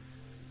it.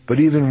 But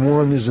even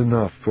one is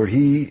enough, for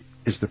he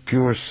is the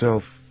pure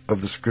self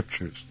of the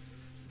scriptures.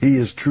 He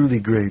is truly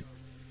great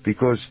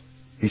because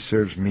he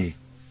serves me,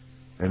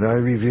 and I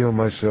reveal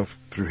myself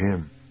through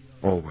him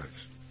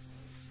always.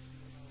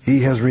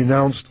 He has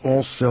renounced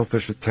all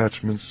selfish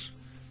attachments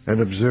and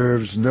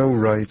observes no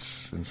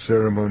rites and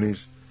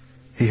ceremonies.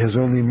 He has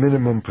only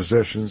minimum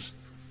possessions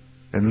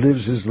and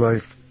lives his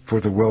life for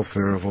the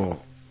welfare of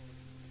all.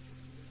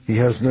 He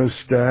has no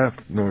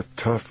staff, nor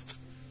tuft,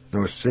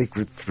 nor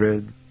sacred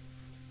thread.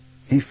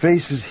 He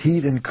faces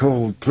heat and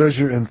cold,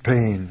 pleasure and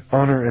pain,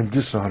 honor and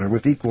dishonor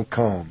with equal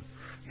calm.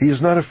 He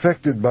is not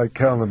affected by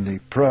calumny,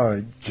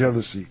 pride,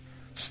 jealousy,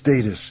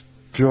 status,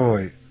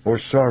 joy, or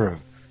sorrow,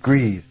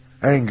 greed,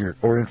 anger,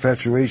 or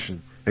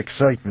infatuation,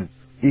 excitement,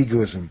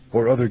 egoism,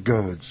 or other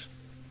goads,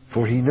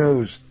 for he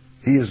knows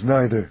he is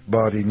neither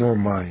body nor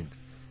mind.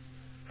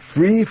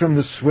 Free from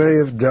the sway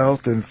of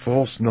doubt and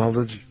false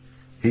knowledge,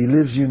 he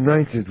lives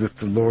united with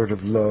the Lord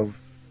of love,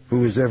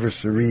 who is ever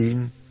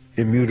serene,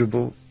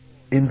 immutable,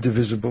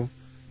 indivisible,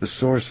 the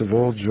source of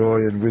all joy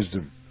and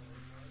wisdom.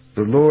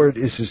 The Lord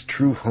is his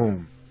true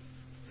home,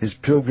 his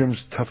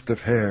pilgrim's tuft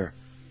of hair,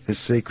 his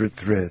sacred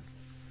thread,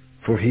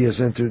 for he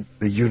has entered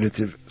the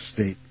unitive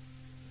state.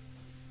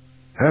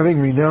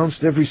 Having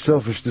renounced every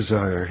selfish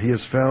desire, he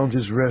has found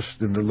his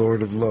rest in the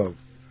Lord of love.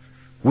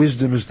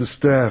 Wisdom is the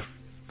staff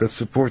that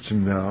supports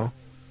him now.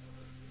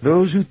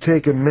 Those who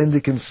take a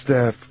mendicant's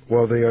staff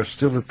while they are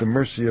still at the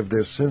mercy of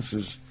their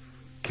senses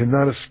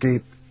cannot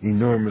escape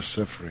enormous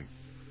suffering.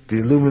 The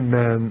illumined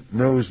man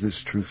knows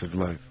this truth of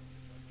life.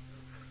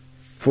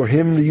 For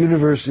him the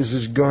universe is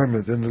his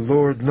garment, and the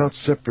Lord not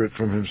separate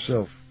from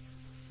himself.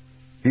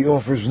 He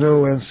offers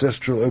no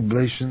ancestral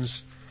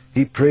oblations.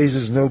 He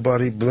praises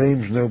nobody,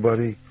 blames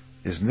nobody,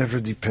 is never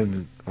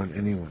dependent on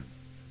anyone.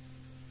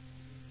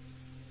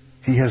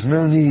 He has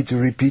no need to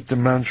repeat the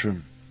mantra,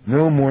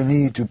 no more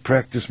need to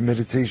practice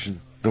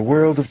meditation. The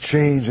world of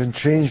change and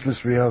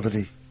changeless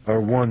reality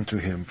are one to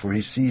him, for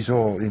he sees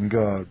all in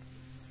God.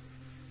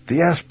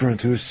 The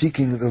aspirant who is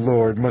seeking the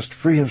Lord must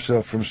free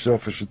himself from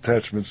selfish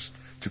attachments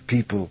to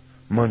people,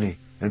 money,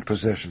 and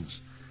possessions.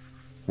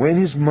 When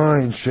his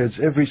mind sheds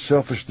every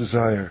selfish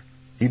desire,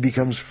 he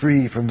becomes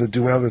free from the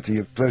duality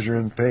of pleasure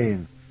and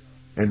pain,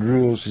 and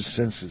rules his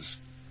senses.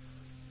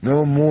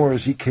 No more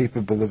is he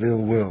capable of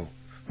ill will.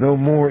 No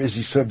more is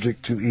he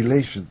subject to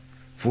elation,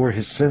 for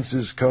his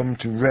senses come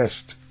to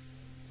rest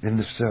in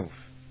the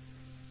self.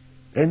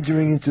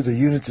 Entering into the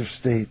unitive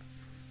state,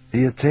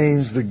 he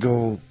attains the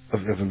goal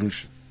of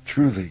evolution.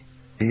 Truly,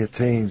 he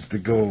attains the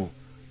goal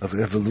of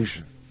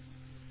evolution.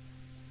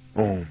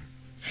 Om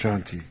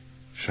Shanti,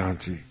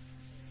 Shanti,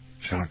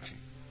 Shanti.